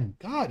 +10.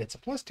 God, it's a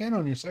 +10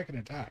 on your second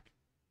attack.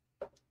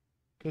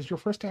 Because your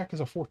first attack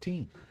is a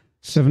 14.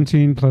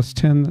 17 plus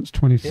 10, that's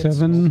Hits, no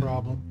 27.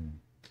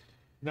 problem.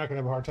 You're not going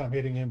to have a hard time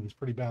hitting him. He's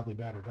pretty badly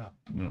battered up.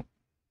 No.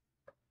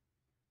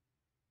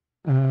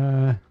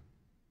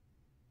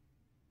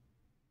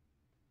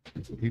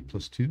 8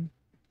 plus 2.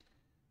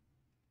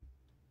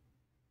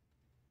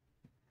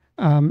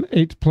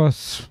 8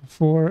 plus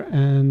 4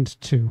 and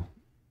 2.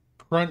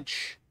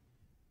 Crunch,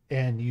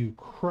 and you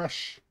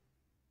crush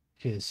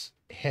his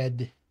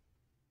head,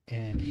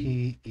 and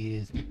he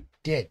is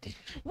dead.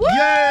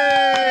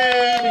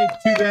 Yay!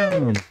 2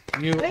 down.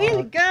 You Way to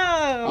are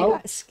go! You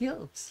got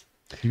skills.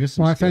 You got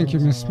some Why, thank you,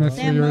 skills. Miss Smith,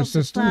 for your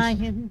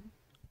assistance.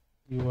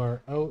 You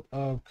are out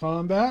of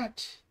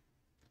combat.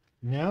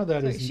 Now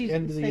that is the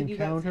end of the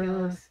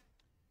encounter.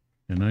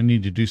 And I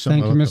need to do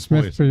something Thank you, about Miss the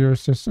Smith, poison. for your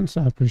assistance.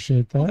 I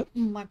appreciate that.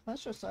 My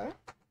pleasure, sir.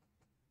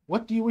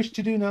 What do you wish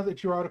to do now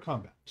that you're out of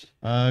combat?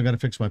 I got to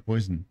fix my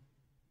poison.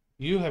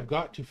 You have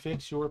got to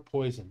fix your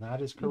poison. That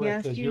is correct.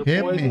 Yes, 'Cause you your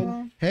Hit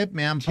poison me. Hit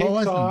me. I'm takes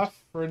poisoned.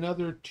 off for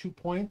another 2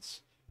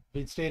 points. If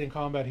he'd stayed in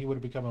combat, he would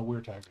have become a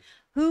weird tiger.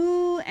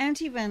 Who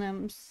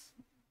anti-venoms?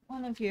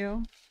 One of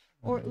you.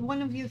 Or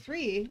one of you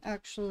three,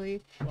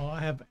 actually.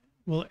 Well,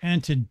 will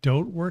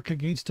antidote work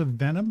against a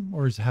venom,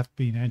 or does it have to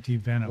be an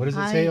anti-venom? What does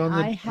it say on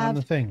I the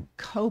have thing?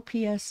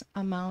 copious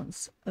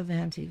amounts of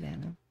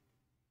antivenom.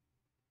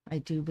 I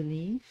do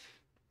believe.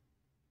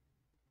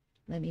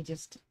 Let me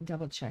just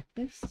double check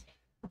this.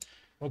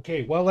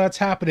 Okay, while that's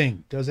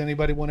happening, does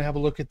anybody want to have a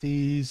look at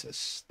these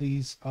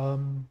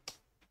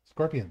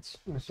scorpions?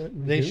 I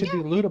certainly They do. should be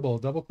lootable.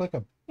 Double click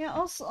them. Yeah,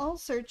 I'll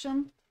search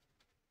them.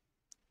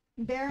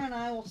 Bear and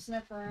I will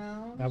sniff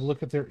around. Have a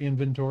look at their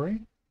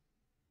inventory.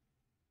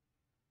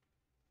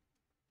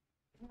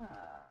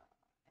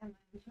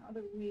 how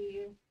do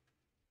we?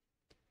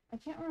 I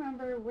can't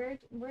remember where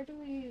do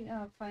we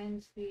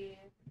find the?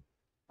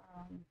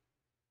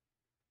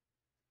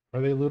 Are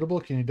they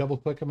lootable? Can you double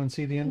click them and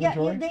see the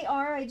inventory? Yeah, they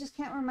are. I just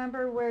can't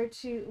remember where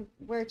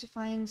to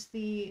find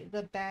the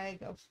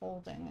bag of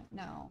holding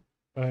now.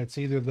 It's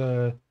either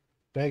the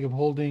bag of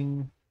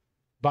holding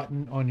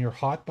button on your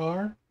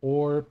hotbar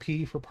or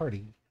P for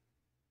party.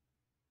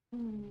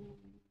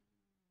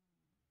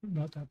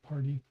 Not that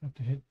party. You have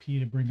to hit P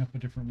to bring up a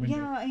different window.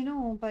 Yeah, I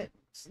know, but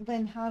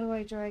then how do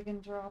I drag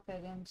and drop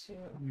it into?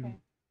 Okay.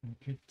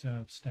 Hit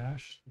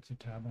stash. It's a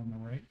tab on the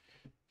right.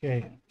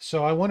 Okay,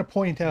 so I want to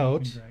point You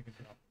out can drag and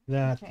drop.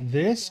 that Okay,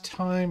 this thank you.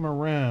 time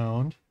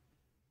around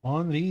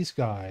on these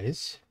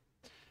guys,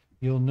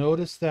 you'll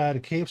notice that a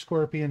cave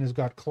scorpion has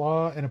got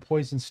claw and a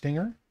poison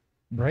stinger,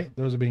 right?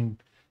 Those are being,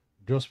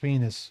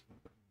 Josephine is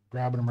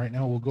grabbing them right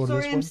now. We'll go to Sorry,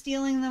 this I'm one.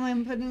 stealing them.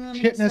 I'm putting them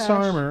in Chitinous stash.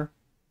 armor,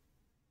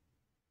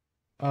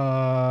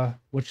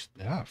 which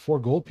 4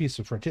 gold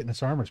pieces for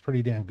chitinous armor is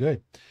pretty damn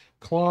good.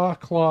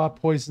 Claw,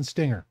 poison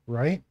stinger,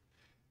 right?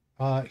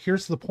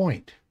 Here's the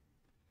point.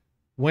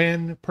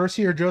 When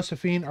Percy or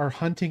Josephine are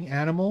hunting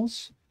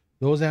animals,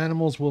 those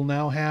animals will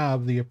now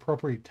have the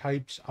appropriate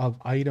types of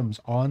items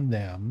on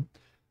them,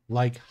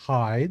 like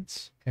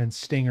hides and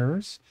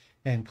stingers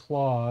and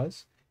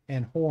claws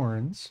and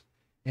horns.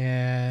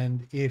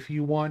 And if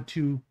you want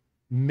to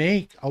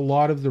make a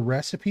lot of the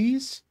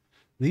recipes,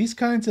 these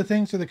kinds of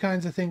things are the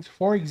kinds of things.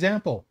 For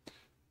example,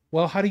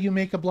 well, how do you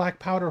make a black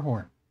powder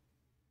horn?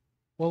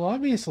 Well,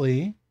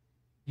 obviously,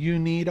 you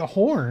need a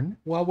horn.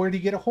 Well, where do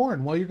you get a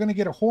horn? Well, you're going to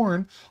get a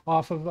horn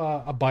off of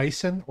a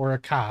bison or a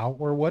cow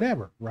or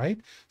whatever, right?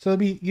 So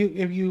if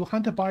you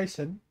hunt a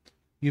bison,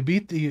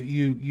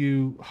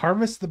 you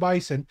harvest the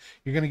bison,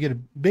 you're going to get a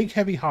big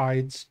heavy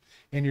hides,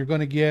 and you're going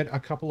to get a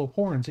couple of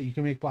horns that you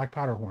can make black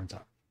powder horns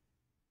on.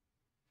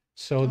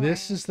 So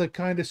this is the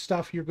kind of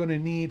stuff you're going to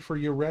need for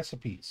your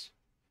recipes.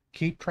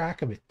 Keep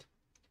track of it.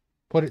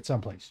 Put it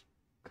someplace.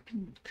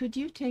 Could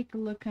you take a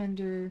look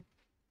under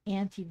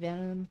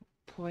anti-venom,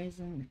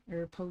 poison,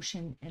 or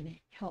potion and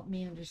help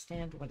me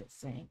understand what it's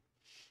saying?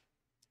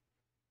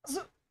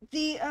 So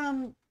the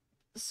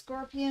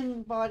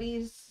scorpion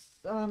bodies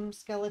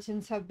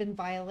skeletons have been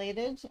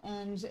violated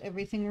and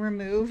everything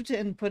removed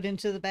and put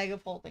into the bag of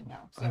holding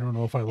now. So I don't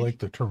know if I like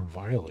the term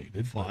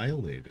violated.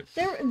 Violated.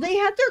 they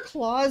had their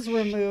claws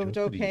removed,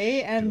 Stupidity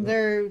okay, and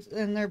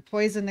shit. their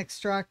poison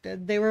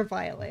extracted. They were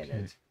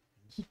violated.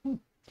 You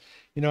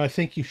know, I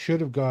think you should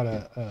have got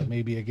a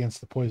maybe against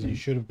the poison, you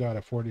should have got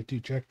a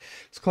fortitude check.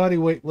 This cloudy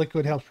white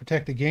liquid helps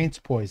protect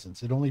against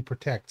poisons. It only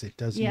protects, it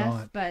does Yes,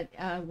 not. but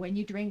when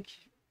you drink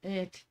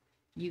it,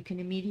 you can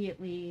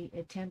immediately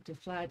attempt a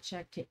flat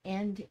check to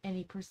end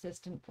any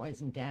persistent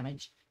poison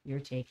damage you're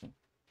taking.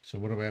 So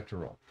what do I have to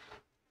roll?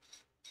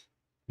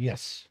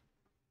 Yes.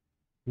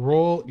 You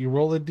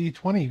roll a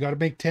d20, you got to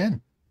make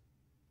 10.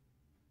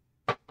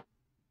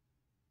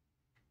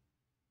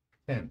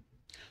 10.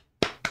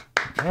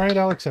 All right,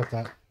 I'll accept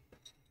that.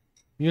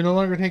 You no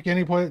longer take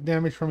any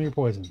damage from your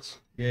poisons.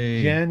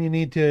 Yay. Jen, you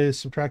need to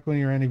subtract one of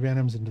your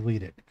antivenoms and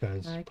delete it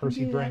because I can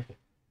Percy do drank it.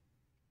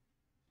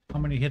 How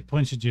many hit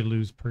points did you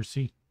lose,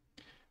 Percy?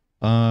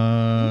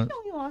 I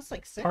think we lost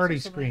like 6 Party or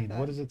something screen, like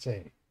what that. does it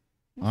say?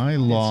 I It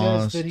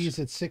lost. says that he's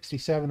at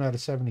 67 out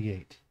of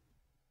 78.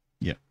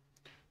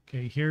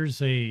 Okay, here's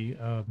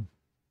a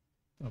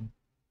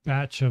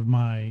batch of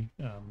my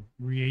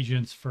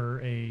reagents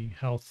for a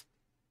health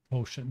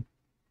potion.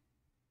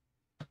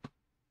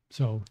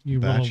 So you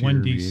roll a Batch of your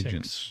 1d6.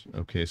 reagents.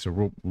 Okay, so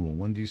roll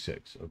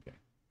 1d6. Okay.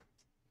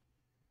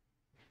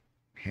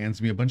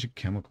 Hands me a bunch of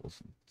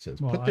chemicals. Says,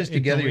 Well, put this it's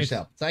together only-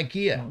 yourself. It's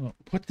IKEA. Oh,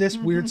 Put this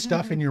weird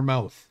stuff in your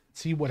mouth.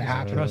 See what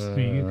happens. Trust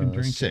me, you can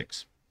drink it.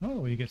 6.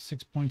 oh, you get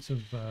 6 points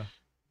of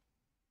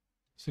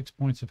 6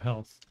 points of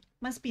health.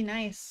 Must be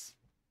nice.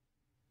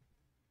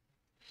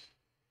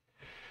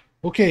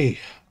 Okay.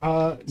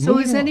 So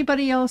moving is on.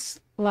 anybody else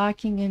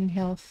lacking in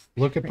health?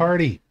 Look at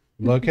party.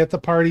 Look at the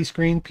party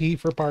screen, P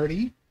for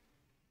party.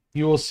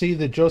 You will see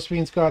that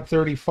Josephine's got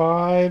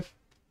 35,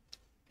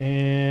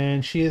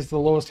 and she is the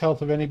lowest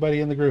health of anybody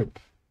in the group.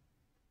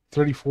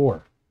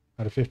 34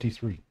 out of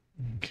 53.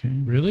 Okay.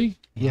 Really?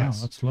 Yes.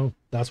 Wow, that's low.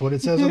 That's what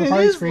it says on the It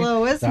party is screen.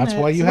 low, isn't That's it?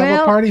 why you have a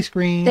Well, party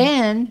screen.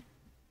 Then,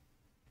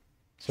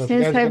 So if you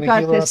since guys are I've gonna got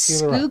heal the her up, heal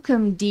her up.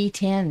 Skookum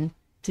D10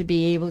 to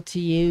be able to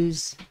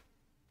use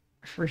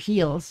for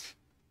heals,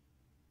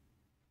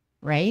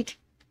 right?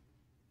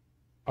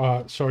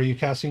 So are you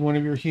casting one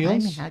of your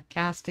heals I'm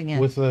casting it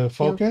with a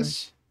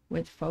focus?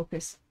 with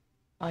focus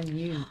on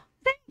you.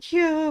 Thank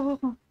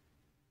you.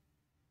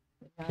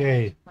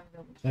 Okay.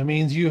 That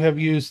means you have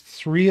used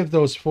 3 of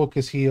those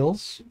focus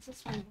heals.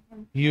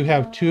 You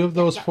have 2 of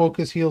those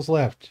focus heals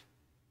left.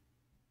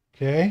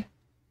 Okay.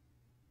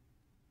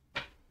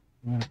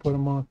 I'm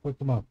gonna put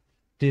them up.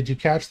 Did you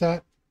catch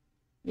that,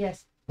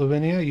 Yes.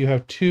 Lavinia? You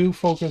have 2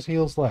 focus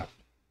heals left.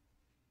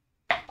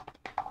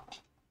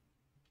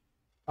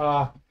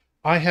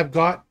 I have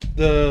got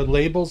the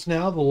labels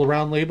now, the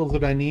round labels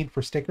that I need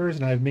for stickers,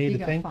 and I've made You a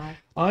got thing. 5.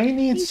 I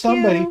need Thank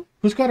somebody. you.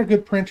 Who's got a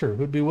good printer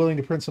who'd be willing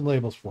to print some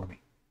labels for me?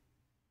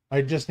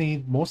 I just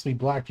need mostly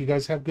black. You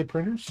guys have good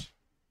printers?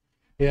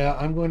 Yeah,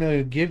 I'm going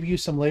to give you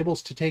some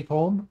labels to take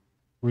home.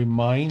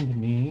 Remind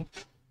me.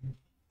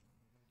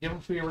 Give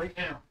them to you right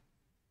now.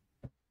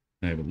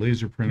 I have a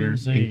laser printer,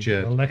 Here's a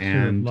inkjet, elixir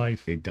of and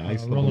life. a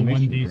dice Roll a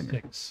sublimation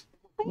printer. 1d6.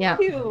 Thank Yeah.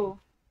 you.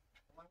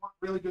 I want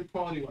really good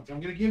quality ones.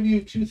 I'm going to give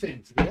you two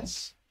things.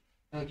 This,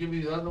 and I'll give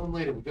you the other one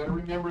later. We've got to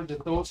remember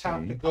that those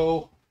have to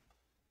go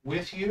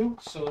with you.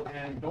 So,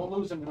 and don't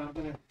lose them. And I'm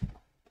going to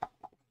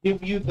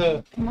give you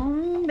the Come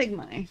on, big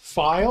money.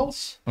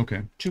 files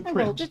Okay. to I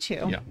rolled print. a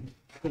 2. Yeah.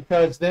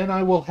 Because then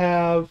I will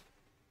have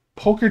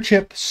poker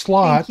chip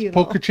slot, Thank you,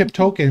 poker though. chip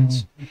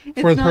tokens It's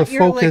for not her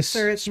your focus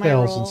elixir, it's my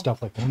spells roll. and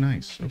stuff like Oh, that.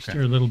 nice. Makes Okay.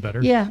 her a little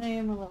better. Yeah. I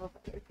am a little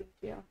better, thank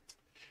you.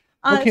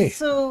 Okay.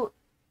 So,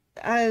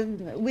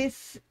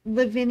 with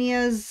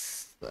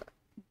Lavinia's,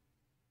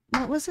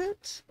 what was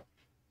it?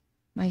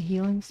 My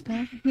healing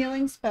spell.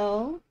 Healing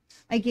spell,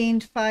 I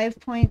gained 5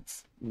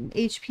 points,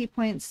 HP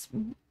points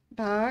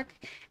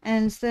back,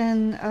 and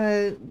then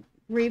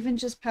Raven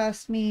just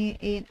passed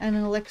me an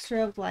elixir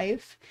of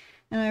life,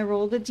 and I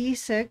rolled a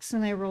d6,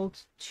 and I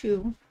rolled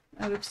 2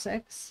 out of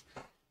 6.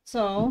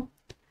 So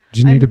Do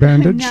you need a I'm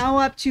bandage? now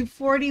up to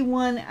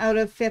 41 out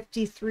of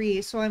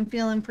 53, so I'm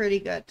feeling pretty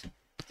good.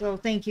 So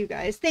thank you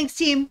guys. Thanks,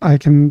 team.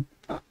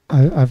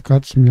 I've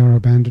got some yarrow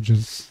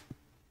bandages.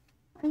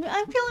 I'm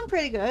feeling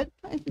pretty good.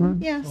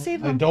 Yeah,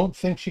 save I them. don't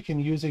think she can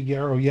use a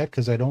yarrow yet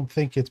because I don't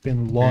think it's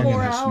been long 4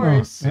 enough.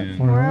 hours. Yeah,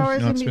 4 hours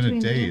No, in it's been a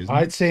between. day, isn't it?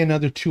 I'd say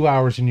another 2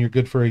 hours and you're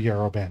good for a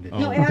yarrow bandage.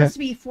 No, it Okay. has to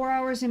be 4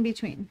 hours in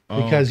between.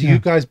 Oh, Because yeah. you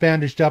guys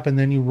bandaged up and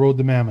then you rode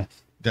the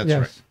mammoth. that's Yes.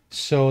 right.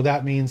 So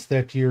that means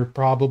that you're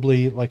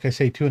probably, like I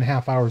say,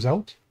 2.5 hours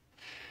out.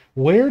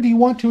 Where do you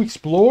want to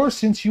explore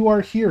since you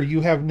are here?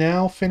 You have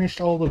now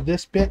finished all of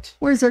this bit.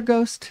 Where's our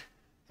ghost?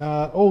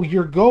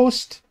 Your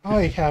ghost.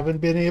 I haven't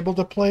been able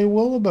to play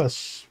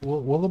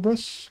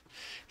Willibrus.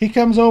 He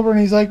comes over and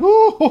he's like,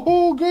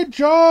 oh, good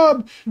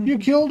job. You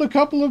killed a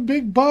couple of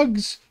big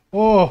bugs.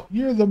 Oh,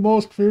 you're the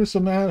most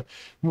fearsome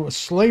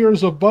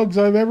slayers of bugs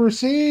I've ever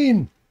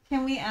seen.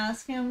 Can we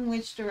ask him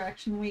which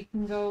direction we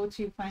can go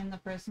to find the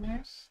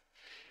prisoners?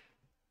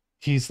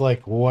 He's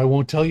like, oh, I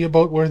won't tell you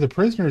about where the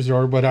prisoners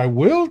are, but I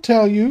will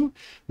tell you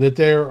that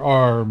there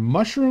are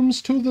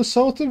mushrooms to the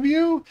south of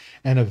you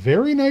and a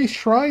very nice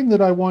shrine that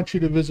I want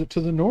you to visit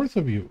to the north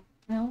of you.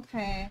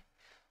 Okay.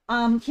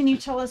 Can you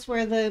tell us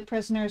where the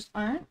prisoners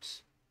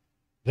aren't?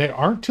 They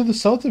aren't to the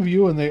south of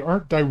you and they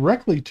aren't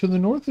directly to the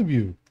north of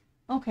you.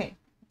 Okay.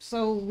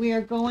 So we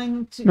are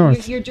going to,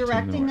 North. you're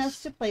directing north.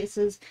 us to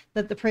places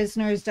that the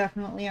prisoners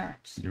definitely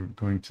aren't. You're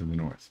going to the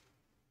north.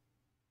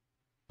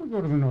 We'll go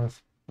to the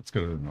north. Let's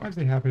go to the I'd north.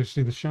 be happy to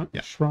see the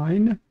Yeah.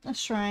 shrine. A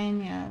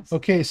shrine, yes.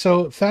 Okay,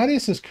 so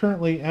Thaddeus is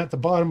currently at the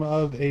bottom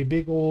of a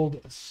big old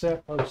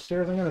set of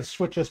stairs. I'm going to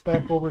switch us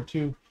back over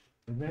to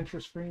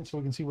adventure screen so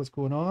we can see what's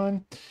going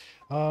on.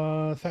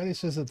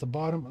 Thaddeus is at the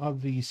bottom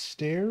of the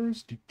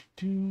stairs,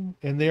 and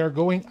they are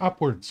going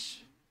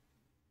upwards.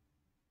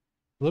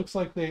 Looks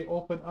like they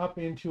open up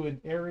into an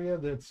area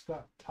that's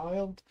got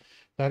tiled.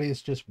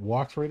 Thaddeus just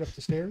walks right up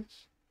the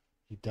stairs.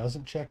 He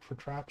doesn't check for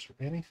traps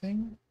or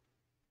anything.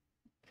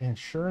 And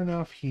sure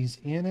enough, he's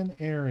in an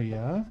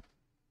area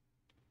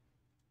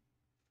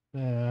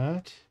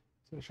that...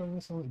 Is it showing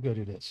this one? Good,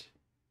 it is.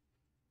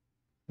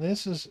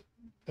 This is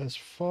as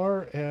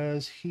far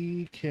as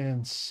he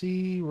can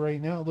see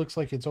right now. It looks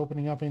like it's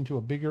opening up into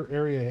a bigger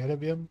area ahead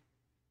of him.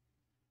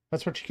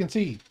 That's what you can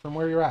see from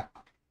where you're at.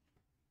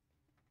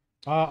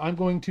 I'm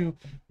going to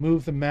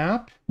move the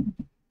map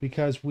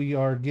because we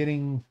are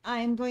getting...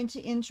 I'm going to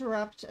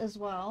interrupt as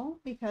well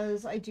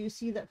because I do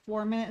see that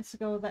 4 minutes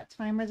ago that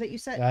timer that you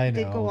set I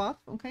did go know. off.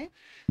 Okay.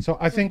 So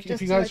I think if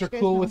just you to guys let are you guys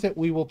cool know. with it,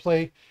 we will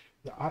play...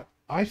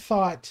 I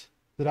thought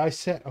that I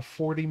set a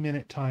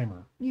 40-minute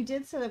timer. You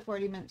did set a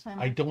 40-minute timer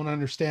I don't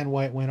understand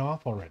why it went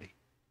off already.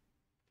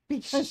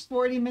 because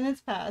 40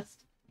 minutes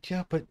passed.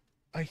 Yeah, but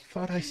I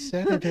thought I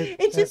set it at,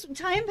 It's just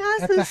time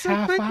at the passes so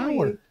half quickly.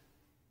 hour.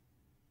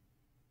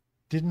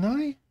 Didn't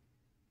I?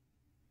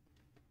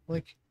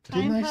 Like,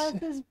 didn't Time I say...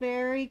 passes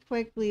very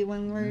quickly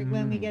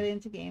when we get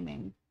into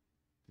gaming.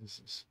 This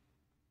is.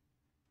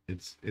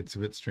 It's a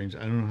bit strange. I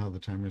don't know how the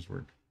timers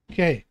work.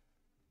 Okay.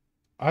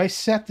 I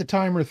set the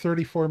timer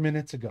 34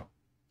 minutes ago.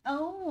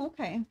 Oh,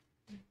 okay.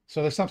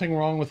 So there's something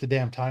wrong with the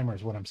damn timer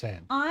is what I'm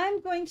saying. I'm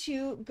going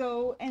to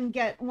go and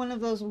get one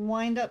of those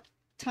wind-up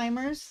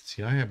timers.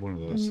 See, I have one of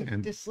those, And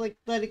and just like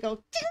let it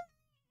go.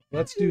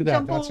 Let's do that.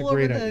 Jump That's a all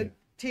great over the idea.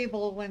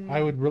 table when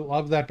I would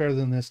love that better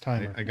than this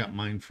timer. I got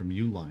mine from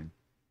Uline.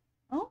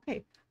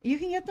 Okay, you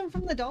can get them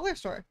from the dollar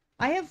store.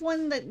 I have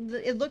one that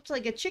it looked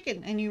like a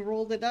chicken, and you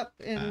rolled it up,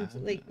 and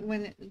like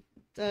when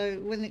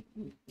it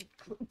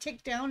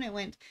ticked down, it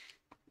went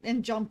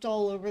and jumped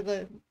all over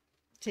the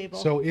table.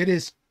 So it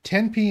is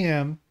 10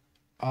 p.m.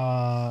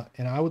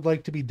 And I would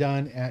like to be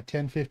done at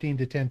 10:15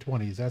 to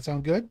 10:20. Does that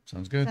sound good?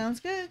 Sounds good. Sounds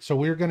good. So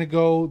we're going to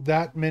go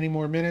that many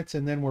more minutes,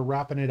 and then we're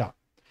wrapping it up.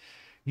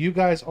 You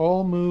guys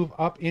all move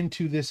up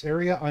into this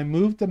area. I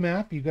moved the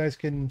map. You guys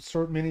can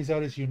sort minis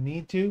out as you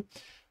need to.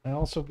 I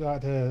also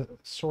got to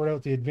sort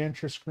out the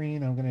adventure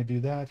screen. I'm going to do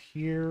that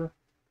here.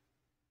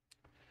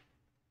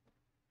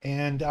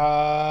 And,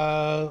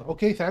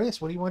 okay,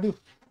 Thaddeus, what do you want to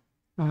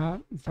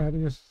do?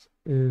 Thaddeus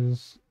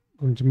is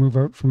going to move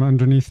out from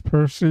underneath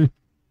Percy.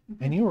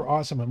 And you were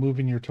awesome at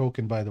moving your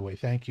token, by the way.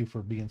 Thank you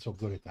for being so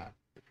good at that.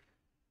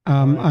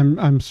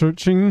 I'm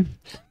searching.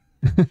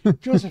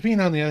 Josephine,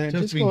 on the other hand,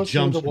 just goes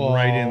jumps through the wall.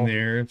 right in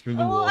there through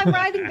the Oh, wall. I'm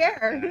riding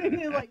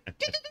bear. Like,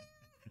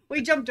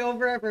 we jumped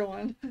over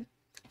everyone.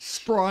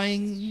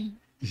 Sprawling.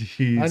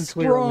 He's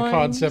Unclear on the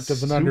concept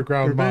of an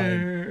underground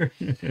mine.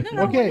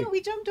 No, Okay. no,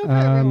 we jumped over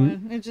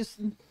everyone. It just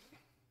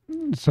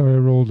So I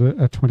rolled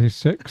a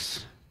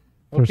 26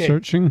 for Okay.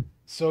 searching.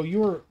 So you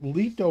were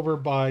leaped over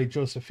by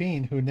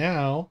Josephine, who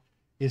now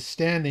is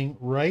standing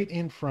right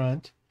in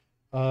front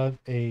of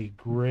a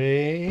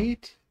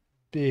great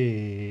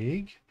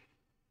big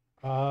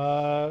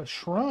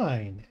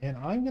shrine. And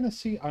I'm going to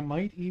see, I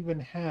might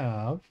even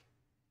have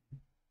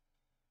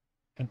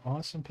an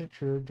awesome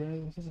picture.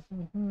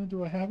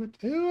 Do I have it?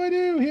 Oh, I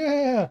do.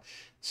 Yeah.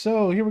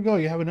 So here we go.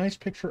 You have a nice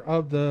picture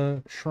of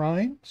the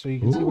shrine. So you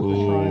can see what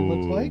the shrine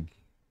looks Ooh. like.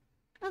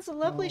 that's a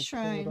lovely I'll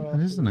shrine. pull it That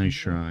up. is a nice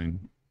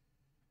shrine.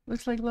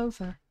 Looks like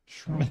Lothar.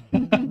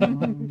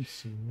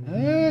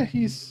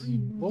 He's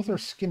both are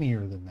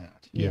skinnier than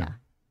that. Yeah.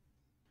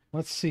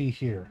 Let's see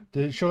here.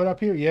 Did it show it up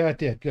here? Yeah, it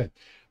did. Good.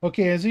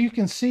 Okay, as you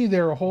can see,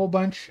 there are a whole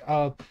bunch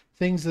of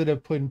things that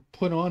have been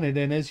put on it.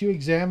 And as you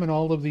examine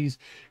all of these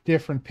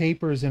different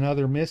papers and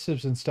other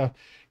missives and stuff,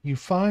 you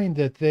find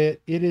that it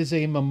is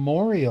a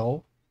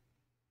memorial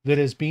that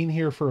has been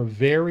here for a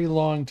very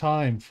long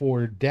time,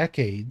 for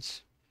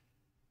decades.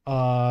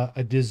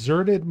 A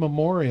deserted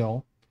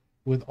memorial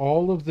with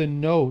all of the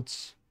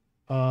notes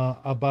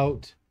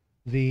about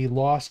the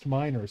lost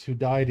miners who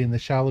died in the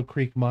Shallow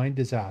Creek mine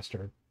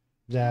disaster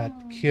that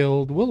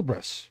killed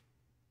Willibrus.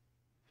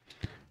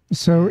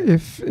 So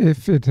if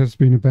it has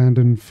been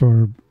abandoned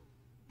for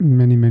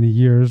many, many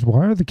years,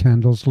 why are the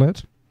candles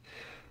lit?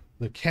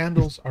 The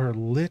candles are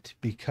lit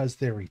because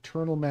they're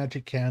eternal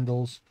magic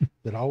candles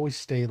that always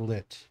stay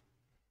lit.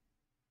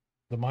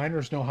 The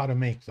miners know how to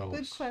make those.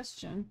 Good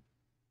question.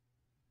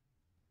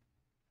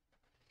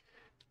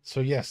 So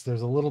yes,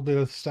 there's a little bit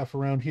of stuff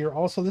around here.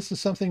 Also, this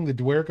is something the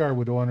Dwergar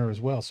would honor as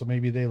well, so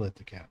maybe they lit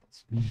the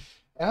candles.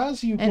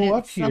 As you And go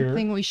it's up here,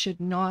 something we should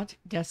not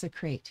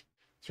desecrate.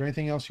 is there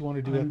anything else you want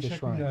to do I'm at the checking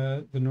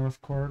shrine? the north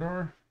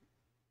corridor,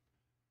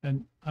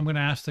 and I'm going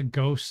to ask the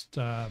ghost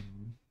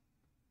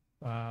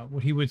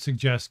what he would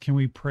suggest. Can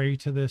we pray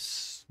to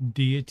this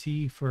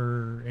deity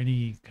for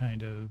any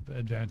kind of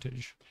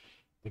advantage?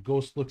 The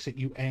ghost looks at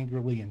you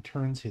angrily and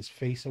turns his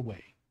face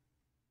away.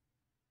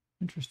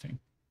 Interesting.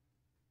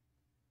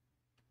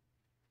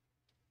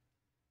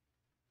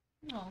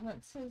 Oh,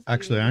 that says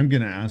Actually, the- I'm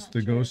going to ask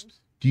the ghost,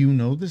 do you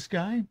know this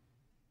guy?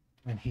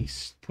 And he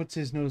puts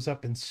his nose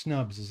up and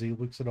snubs as he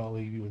looks at all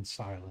of you in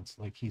silence,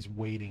 like he's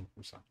waiting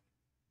for something.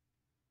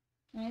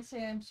 Can I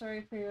say I'm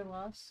sorry for your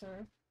loss,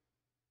 sir?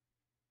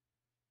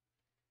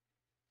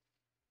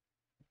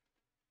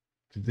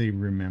 Did they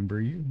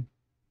remember you?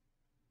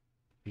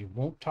 He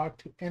won't talk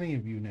to any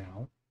of you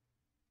now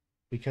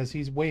because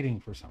he's waiting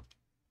for something.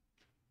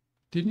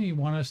 Didn't he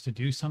want us to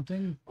do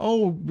something?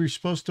 Oh, we're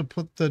supposed to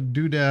put the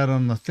doodad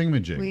on the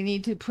thingamajig. We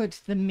need to put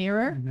the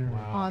mirror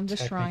Wow, on the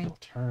technical shrine.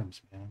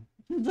 terms, man.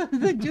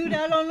 the dude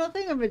out on the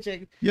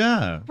thingamajig.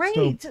 Yeah. Right.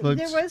 So there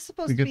let's- was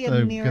supposed we to get be a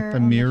the mirror. get the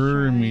on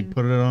mirror and we shrine.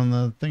 put it on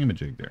the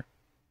thingamajig there.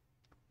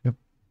 Yep.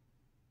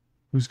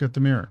 Who's got the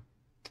mirror?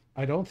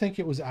 I don't think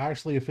it was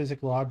actually a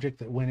physical object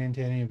that went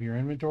into any of your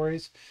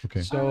inventories.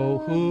 Okay.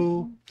 So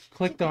who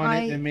clicked on it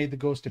I- and made the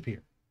ghost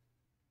appear?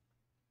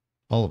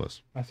 All of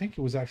us. I think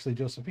it was actually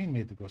Josephine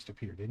made the ghost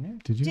appear, didn't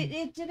it? Did you?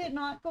 Did it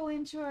not go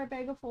into our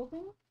bag of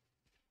holding?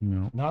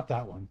 No. Not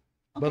that one.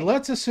 But Okay.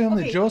 let's assume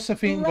that Okay,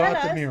 Josephine let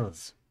got the us mirror.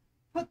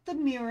 Put the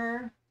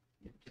mirror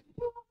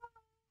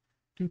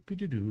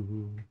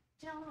Doop-a-doo-doo.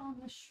 down on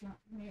the shrine.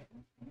 Where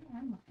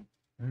am I?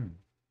 Oh,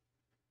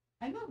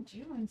 I moved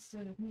you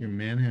instead of me. you're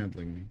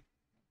manhandling me.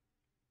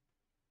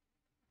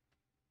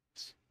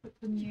 Put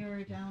the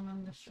mirror down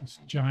on the shrine. These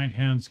giant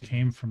hands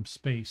came from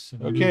space.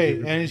 And Okay,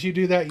 and as you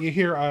do that, you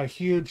hear a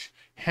huge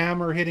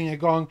hammer hitting a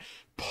gong,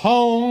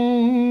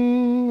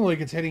 pong, like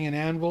it's hitting an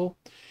anvil.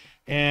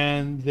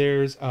 And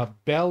there's a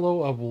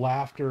bellow of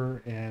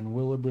laughter, and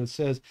Willibrus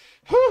says,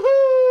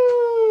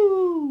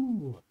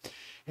 hoo-hoo!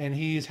 And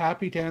he's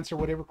happy to answer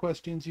whatever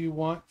questions you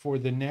want for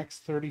the next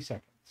 30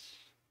 seconds.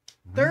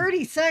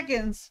 30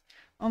 seconds.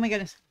 Oh my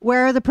goodness.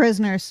 Where are the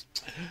prisoners?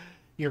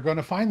 You're going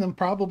to find them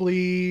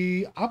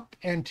probably up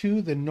and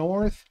to the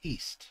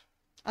northeast.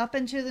 Up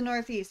and to the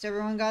northeast.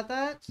 Everyone got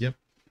that? Yep.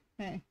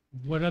 Okay.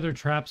 what other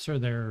traps are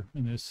there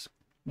in this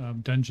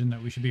dungeon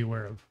that we should be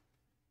aware of?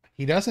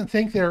 He doesn't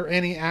think there are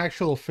any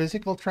actual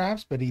physical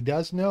traps, but he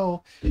does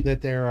know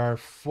that there are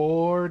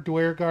 4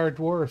 Dwergar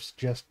dwarfs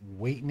just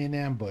waiting in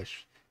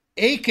ambush,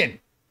 aching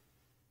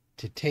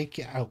to take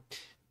you out.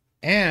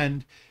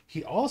 And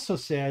he also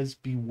says,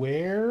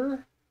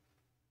 beware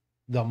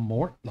the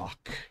Mortlock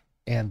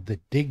and the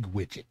dig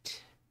widget.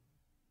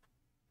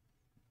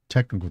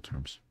 Technical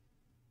terms.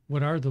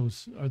 What are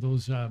those? Are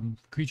those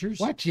creatures?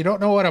 What? You don't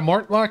know what a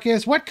Mortlock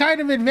is? What kind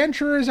of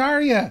adventurers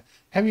are you?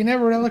 Have you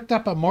never looked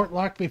up a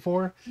Mortlock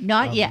before?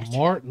 Not A yet.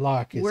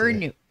 Mortlock is We're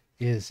new.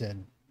 is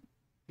an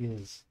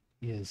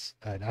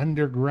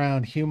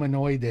underground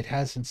humanoid that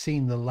hasn't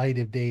seen the light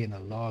of day in a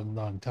long,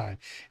 long time.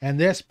 And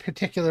this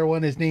particular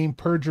one is named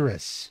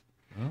Perjurous,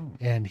 Oh,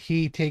 and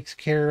he takes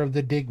care of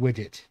the dig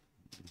widget.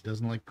 it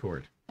doesn't like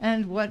cord.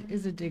 And what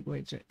is a dig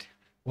widget?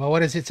 Well, what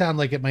does it sound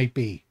like it might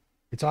be?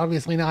 It's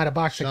obviously not a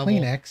box Shovel. of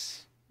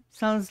Kleenex.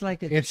 Sounds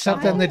like It's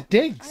something that I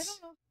digs.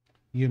 don't know.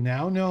 You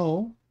now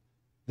know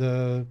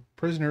the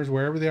prisoners,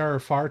 wherever they are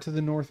far to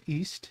the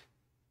northeast.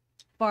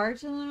 Far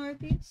to the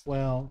northeast.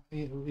 Well,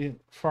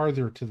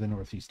 farther to the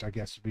northeast, I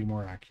guess would be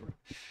more accurate.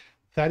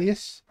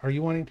 Thaddeus, are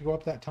you wanting to go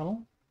up that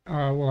tunnel?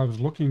 Well, I was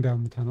looking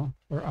down the tunnel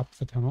or up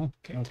the tunnel.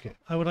 Okay.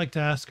 I would like to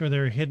ask, are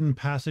there hidden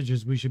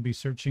passages we should be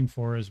searching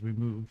for as we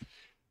move?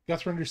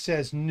 Guthrender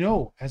says,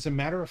 no. As a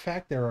matter of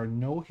fact, there are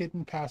no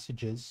hidden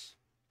passages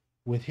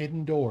with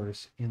hidden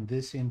doors in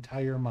this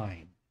entire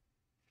mine.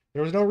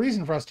 There was no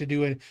reason for us to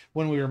do it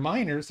when we were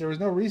miners. There was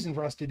no reason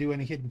for us to do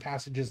any hidden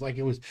passages like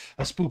it was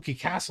a spooky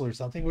castle or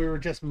something. We were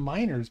just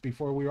miners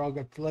before we all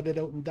got flooded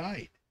out and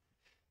died.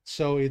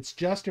 So it's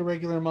just a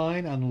regular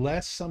mine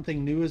unless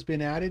something new has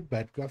been added,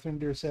 but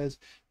Guthrender says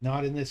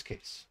not in this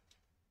case.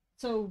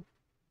 So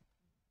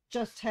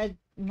just head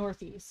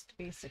northeast,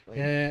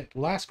 basically.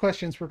 Last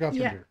questions for Guthrender.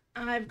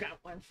 Yeah, I've got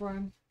one for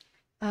him.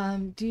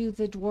 Do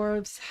the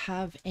dwarves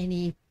have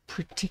any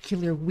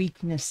particular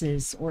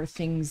weaknesses or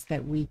things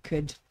that we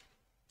could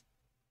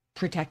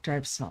protect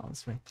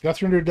ourselves with?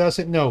 Guthrender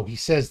doesn't know. He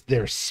says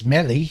they're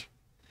smelly,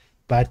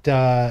 but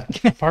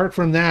apart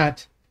from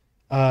that,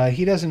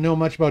 he doesn't know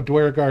much about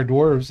Dwargar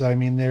dwarves. I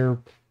mean, they're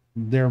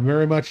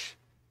very much,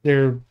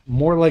 they're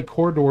more like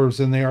core dwarves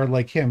than they are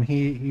like him.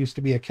 He used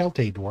to be a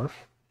Keltay dwarf,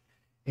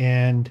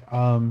 and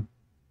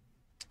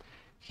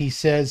he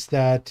says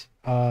that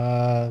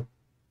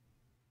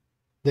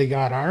they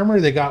got armor,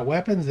 they got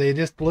weapons, they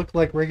just look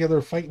like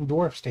regular fighting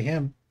dwarfs to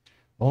him.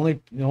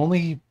 The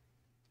only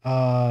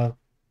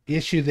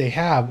issue they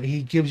have,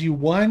 he gives you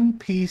one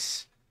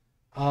piece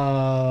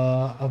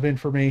of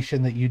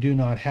information that you do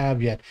not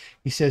have yet.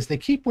 He says they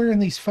keep wearing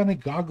these funny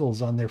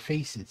goggles on their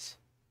faces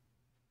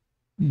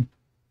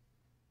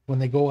when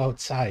they go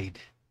outside,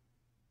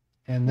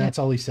 and that's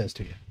all he says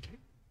to you.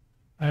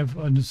 I have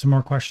some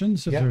more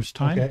questions if Yep, there's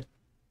time. okay.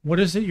 What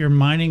is it you're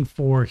mining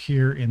for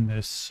here in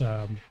this?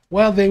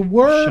 Well, they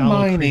were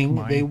Shallow Creek mining.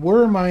 mine. They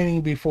were mining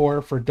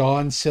before for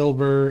Dawn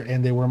silver,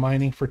 and they were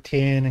mining for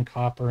tin and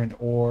copper and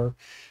ore.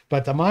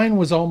 But the mine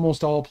was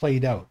almost all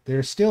played out.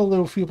 There's still a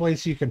little few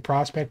places you can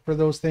prospect for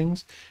those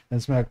things.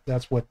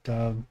 That's what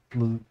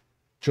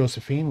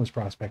Josephine was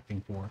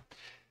prospecting for.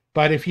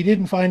 But if you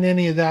didn't find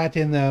any of that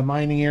in the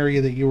mining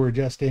area that you were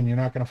just in, you're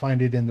not going to find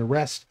it in the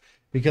rest,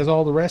 because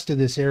all the rest of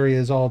this area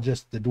is all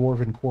just the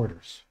dwarven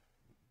quarters.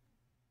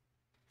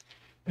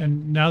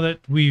 And now that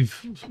we've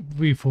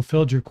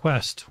fulfilled your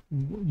quest,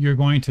 you're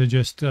going to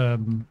just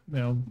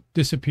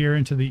disappear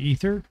into the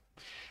ether.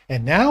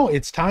 And now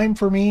it's time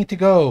for me to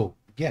go.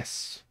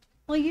 Yes.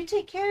 Well, you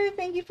take care.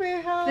 Thank you for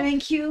your help.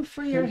 Thank you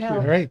for your All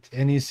help. right.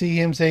 And you see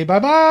him say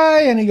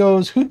bye-bye, and he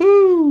goes,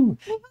 hoo-hoo.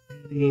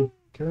 And he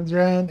turns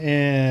around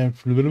and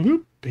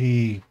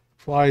he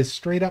flies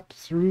straight up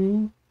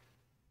through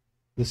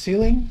the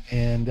ceiling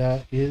and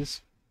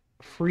is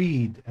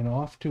freed and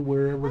off to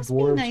wherever Must be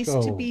dwarves nice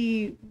go. to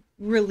be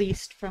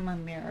released from a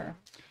mirror.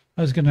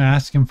 I was going to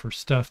ask him for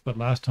stuff, but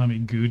last time he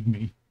gooed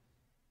me.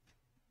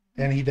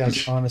 And he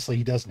does, honestly,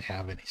 he doesn't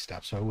have any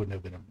stuff, so it wouldn't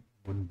have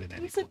been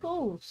any. He's a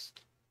ghost.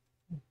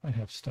 I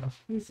have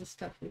stuff. He's the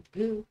stuff with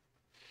goo.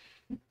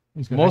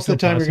 He's got Most of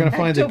the time, you're going to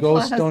find that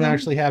ghosts don't Ectoplasm.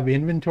 actually have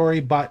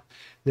inventory, but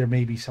there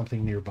may be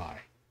something nearby,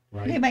 They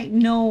right? might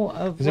know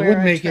of Because it where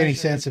wouldn't our make any treasure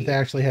sense would if they be.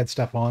 actually had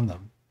stuff on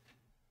them.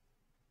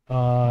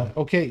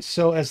 Okay,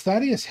 so as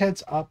Thaddeus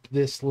heads up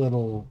this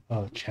little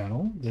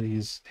channel that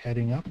he's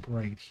heading up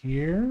right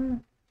here,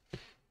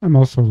 I'm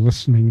also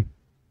listening.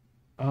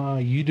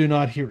 you do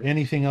not hear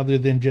anything other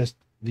than just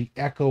the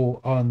echo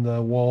on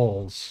the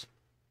walls.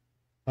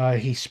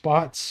 He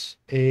spots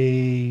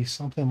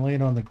something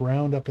laying on the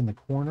ground up in the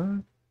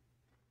corner.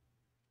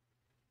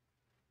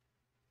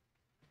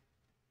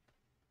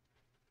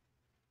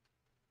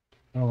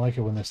 I don't like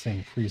it when this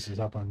thing freezes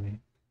up on me.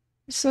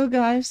 So,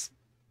 guys,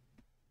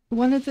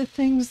 one of the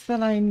things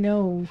that I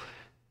know,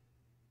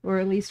 or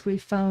at least we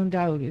found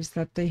out, is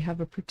that they have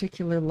a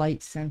particular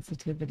light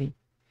sensitivity.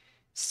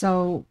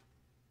 So,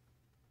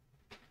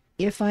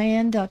 if I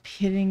end up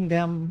hitting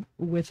them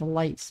with a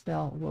light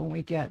spell when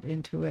we get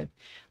into it,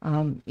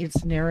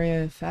 it's an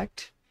area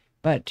effect,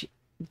 but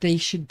they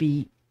should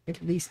be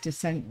at least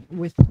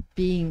with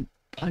being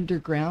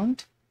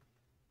underground.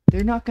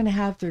 they're not going to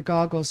have their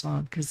goggles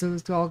on because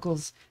those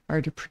goggles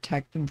are to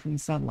protect them from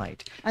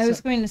sunlight. I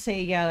was going to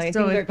say, yeah, I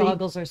so think their if they-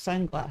 goggles are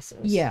sunglasses.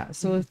 Yeah,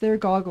 so if their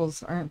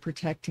goggles aren't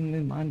protecting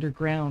them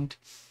underground,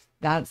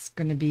 that's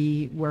going to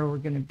be where we're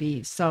going to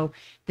be. So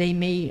they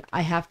may,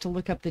 I have to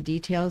look up the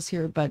details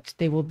here, but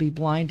they will be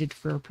blinded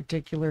for a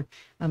particular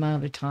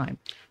amount of time.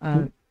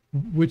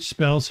 Which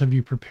spells have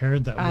you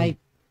prepared that I,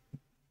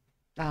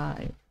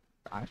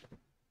 would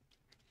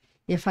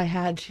if I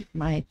had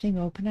my thing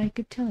open, I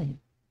could tell you.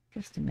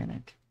 Just a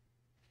minute.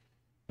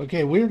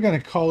 Okay, we're going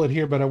to call it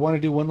here, but I want to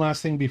do one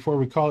last thing before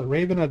we call it.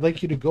 Raven, I'd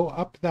like you to go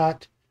up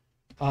that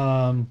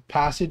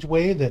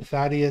passageway that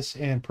Thaddeus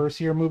and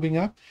Percy are moving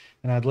up,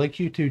 and I'd like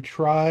you to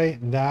try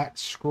that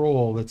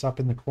scroll that's up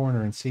in the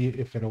corner and see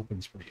if it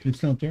opens for you.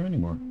 It's not there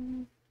anymore.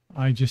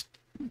 I just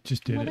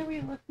did What it. are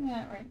we looking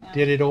at right now?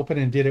 Did it open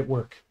and did it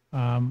work?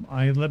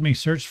 I let me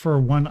search for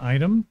one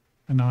item,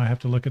 and now I have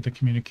to look at the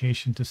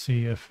communication to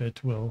see if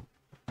it will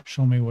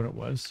show me what it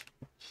was.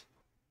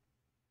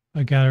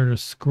 I gathered a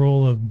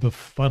scroll of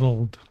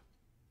befuddled.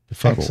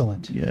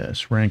 Excellent.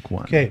 Yes, rank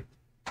 1. Okay,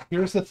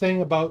 here's the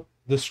thing about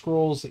the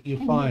scrolls that you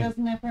And he find.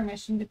 doesn't have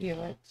permission to view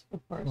it,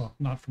 of course. Well,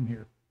 not from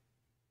here.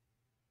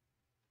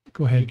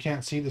 Go You ahead.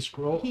 can't see the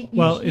scroll? He-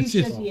 Well, you it's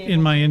should be in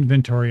able my to.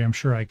 inventory. I'm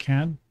sure I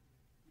can.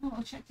 Oh,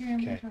 I'll check your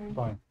Okay, inventory.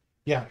 fine.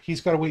 Yeah,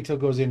 he's got to wait till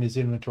it goes in his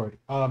inventory.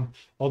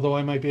 Although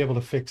I might be able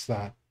to fix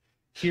that.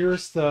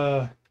 Here's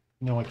the...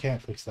 No, I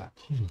can't fix that.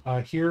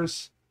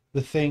 Here's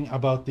the thing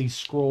about these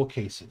scroll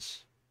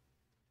cases.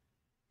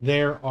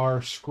 There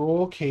are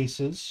scroll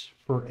cases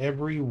for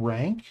every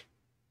rank.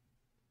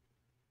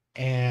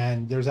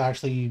 And there's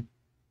actually...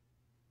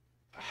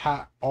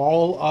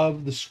 all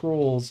of the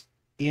scrolls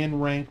in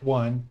rank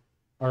 1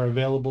 are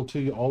available to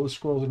you. All the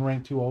scrolls in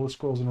rank 2, all the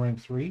scrolls in rank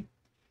 3.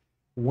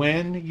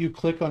 When you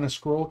click on a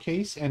scroll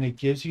case and it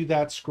gives you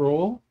that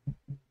scroll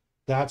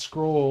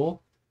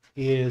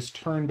is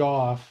turned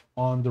off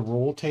on the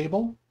roll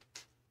table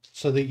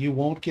so that you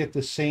won't get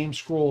the same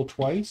scroll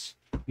twice.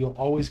 You'll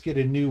always get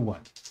a new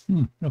one.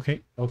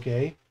 Okay.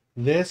 Okay.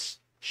 This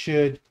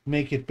should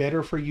make it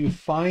better for you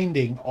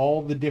finding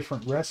all the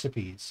different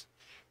recipes.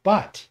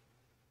 But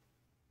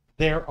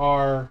there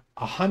are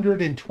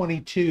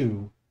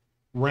 122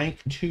 rank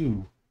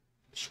 2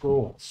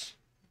 scrolls,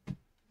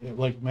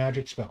 like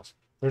magic spells.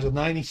 There's a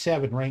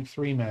 97 rank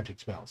 3 magic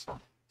spells.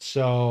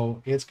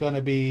 So it's going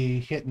to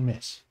be hit and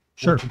miss.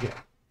 Sure. What you get.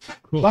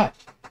 Cool. But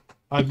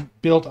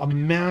I've built a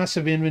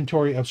massive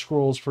inventory of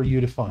scrolls for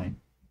you to find.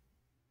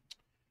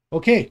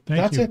 Okay,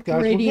 Thank that's you. it,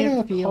 guys. Radiant We're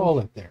going to field. call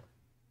it there.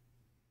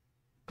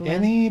 Glass-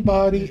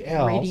 Anybody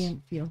else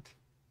Radiant field.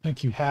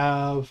 Thank you.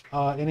 have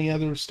any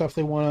other stuff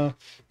they want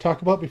to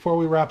talk about before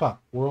we wrap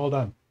up? We're all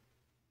done.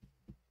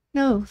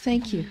 No,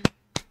 thank you.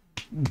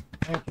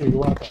 Thank you. You're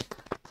welcome.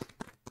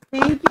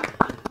 Thank you.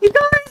 You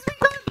guys, we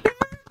got Bear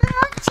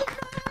back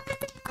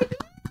tonight.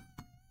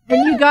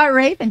 And you got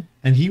Raven.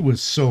 And he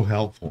was so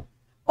helpful.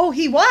 Oh,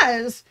 he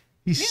was.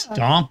 He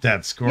stomped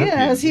that scorpion.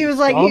 Yes, he was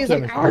like,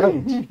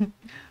 Stomped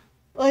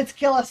let's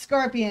kill a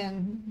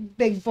scorpion,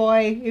 big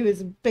boy. He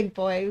was a big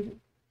boy,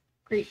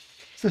 great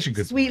Such a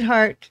good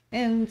sweetheart,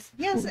 and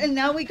yes, and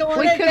now we go on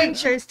We could-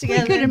 adventures We could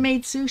have together.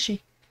 made sushi.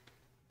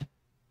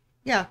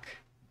 Yuck.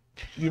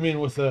 You mean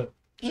with the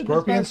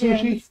scorpion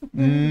scorpions.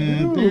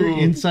 sushi? Their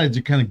insides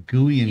are kind of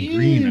gooey and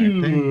green,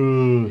 aren't they?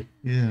 Ew.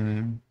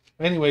 Yeah.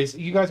 Anyways,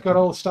 you guys got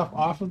all the stuff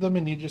off of them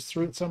and you just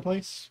threw it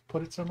someplace?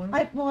 Put it somewhere?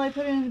 I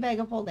put it in a bag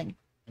of holding.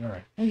 All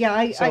right.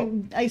 Yeah,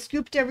 So- I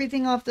scooped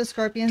everything off the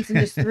scorpions and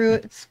just threw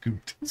it.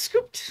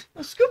 Scooped.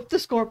 I scooped the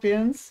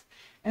scorpions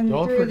and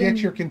Don't threw it forget in.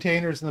 your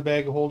containers in the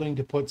bag of holding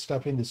to put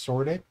stuff in to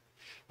sort it.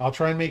 I'll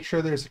try and make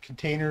sure there's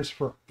containers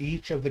for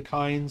each of the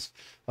kinds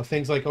of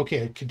things. Like, okay,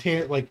 a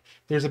container, like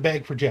there's a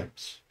bag for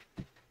gems.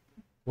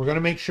 We're going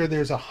to make sure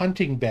there's a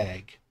hunting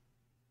bag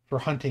for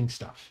hunting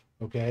stuff.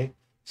 Okay.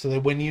 So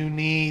that when you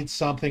need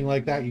something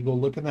like that, you go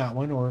look in that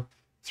one or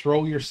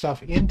throw your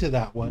stuff into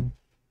that one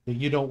that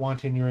you don't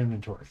want in your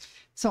inventory.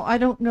 So I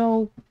don't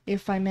know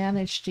if I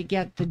managed to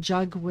get the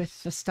jug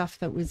with the stuff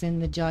that was in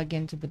the jug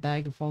into the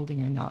bag of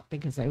holding or not,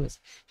 because I was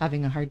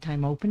having a hard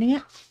time opening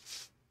it.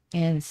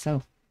 And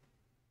so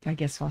I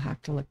guess I'll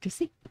have to look to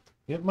see.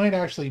 It might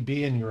actually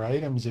be in your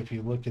items if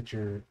you look at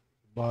your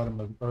bottom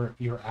of, or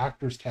your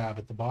actors tab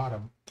at the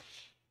bottom.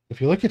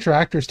 If you look at your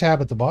actors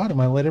tab at the bottom,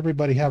 I let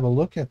everybody have a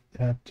look at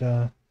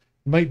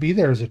it might be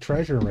there as a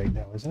treasure right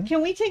now, isn't it?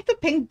 Can we take the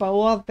pink bow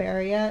off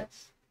Bear yet?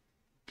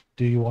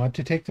 Do you want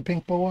to take the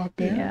pink bow off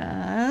there?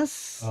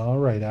 Yes. All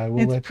right, I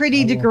will. It's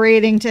pretty I will-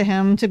 degrading to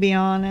him, to be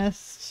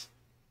honest.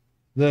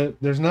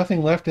 There's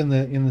nothing left in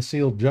the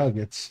sealed jug.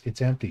 It's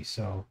empty.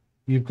 So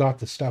you've got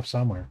the stuff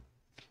somewhere.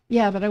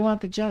 Yeah, but I want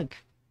the jug.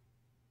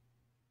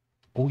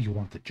 Oh, you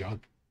want the jug?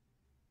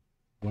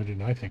 Why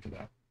didn't I think of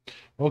that?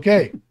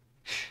 Okay.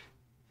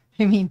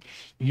 I mean,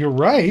 You're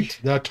right.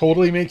 That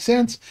totally makes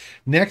sense.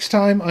 Next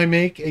time I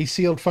make a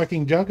sealed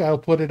fucking jug, I'll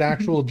put an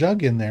actual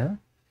jug in there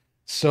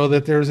so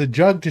that there's a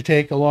jug to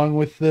take along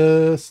with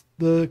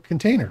the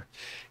container.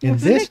 In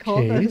Wasn't this it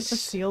called a case,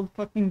 sealed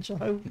fucking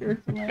jug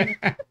or something?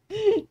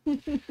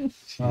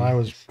 I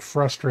was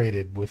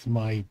frustrated with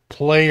my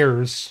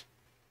players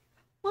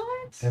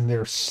What? and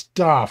their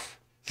stuff.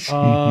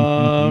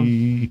 How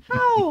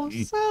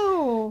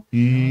so?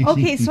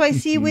 Okay, so I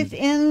see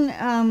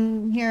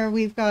within here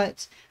we've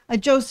got a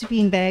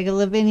Josephine bag, a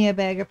Lavinia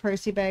bag, a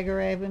Percy bag, a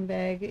Raven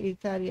bag, a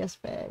Thaddeus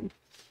bag.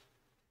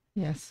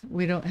 Yes,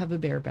 we don't have a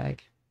bear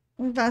bag.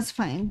 That's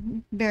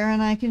fine. Bear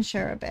and I can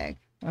share a bag.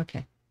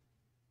 Okay.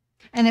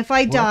 And if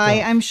I die,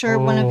 the- I'm sure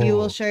one of you Oh.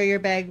 will share your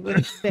bag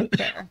with Bit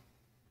Bear.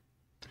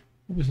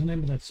 What was the name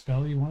of that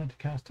spell you wanted to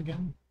cast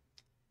again?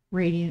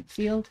 Radiant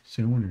field.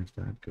 See, I wonder if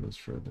that goes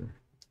further.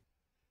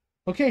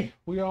 Okay,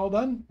 we all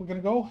done? We're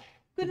gonna go.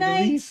 Good We're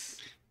gonna leave?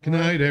 night. Good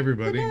night,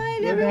 everybody. Good night,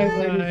 Good night,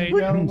 everyone. ladies and Good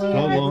gentlemen.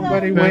 night.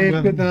 Everybody Farewell.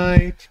 wave good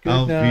night. Good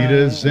Auf night.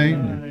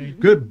 Wiedersehen.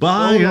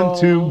 Goodbye So long.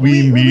 until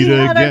we We meet had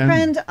our again.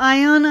 friend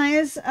Ion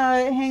Eyes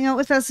hang out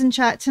with us in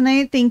chat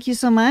tonight. Thank you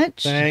so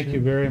much. Thank you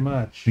very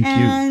much. Thank you.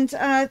 And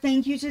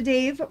thank you to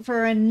Dave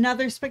for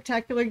another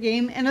spectacular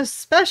game, and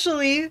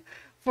especially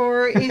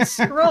for a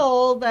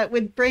scroll that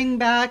would bring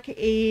back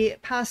a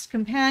past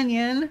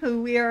companion who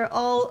we are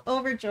all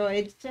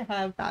overjoyed to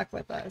have back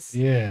with us.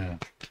 Yeah.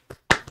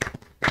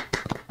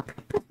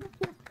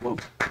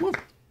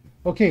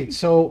 Okay,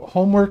 so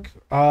homework.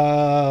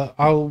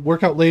 I'll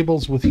work out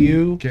labels with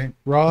you, Okay.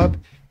 Rob,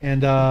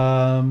 and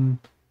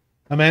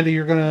Amanda.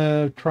 You're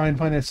gonna try and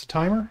find us a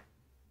timer.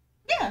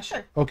 Yeah,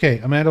 sure. Okay,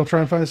 Amanda will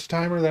try and find us a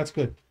timer. That's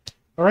good.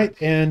 All right,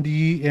 and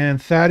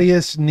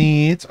Thaddeus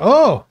needs.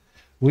 Oh,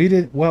 we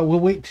did. Well, we'll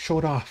wait to show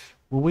it off.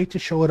 We'll wait to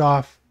show it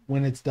off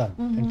when it's done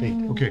and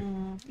painted. Okay.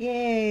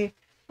 Yay.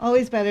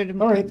 Always better to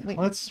All right, wait.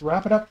 let's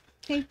wrap it up.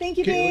 Okay, thank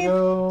you, Okay, Dave.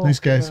 we'll go. Thanks,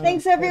 guys.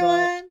 Thanks,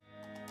 everyone.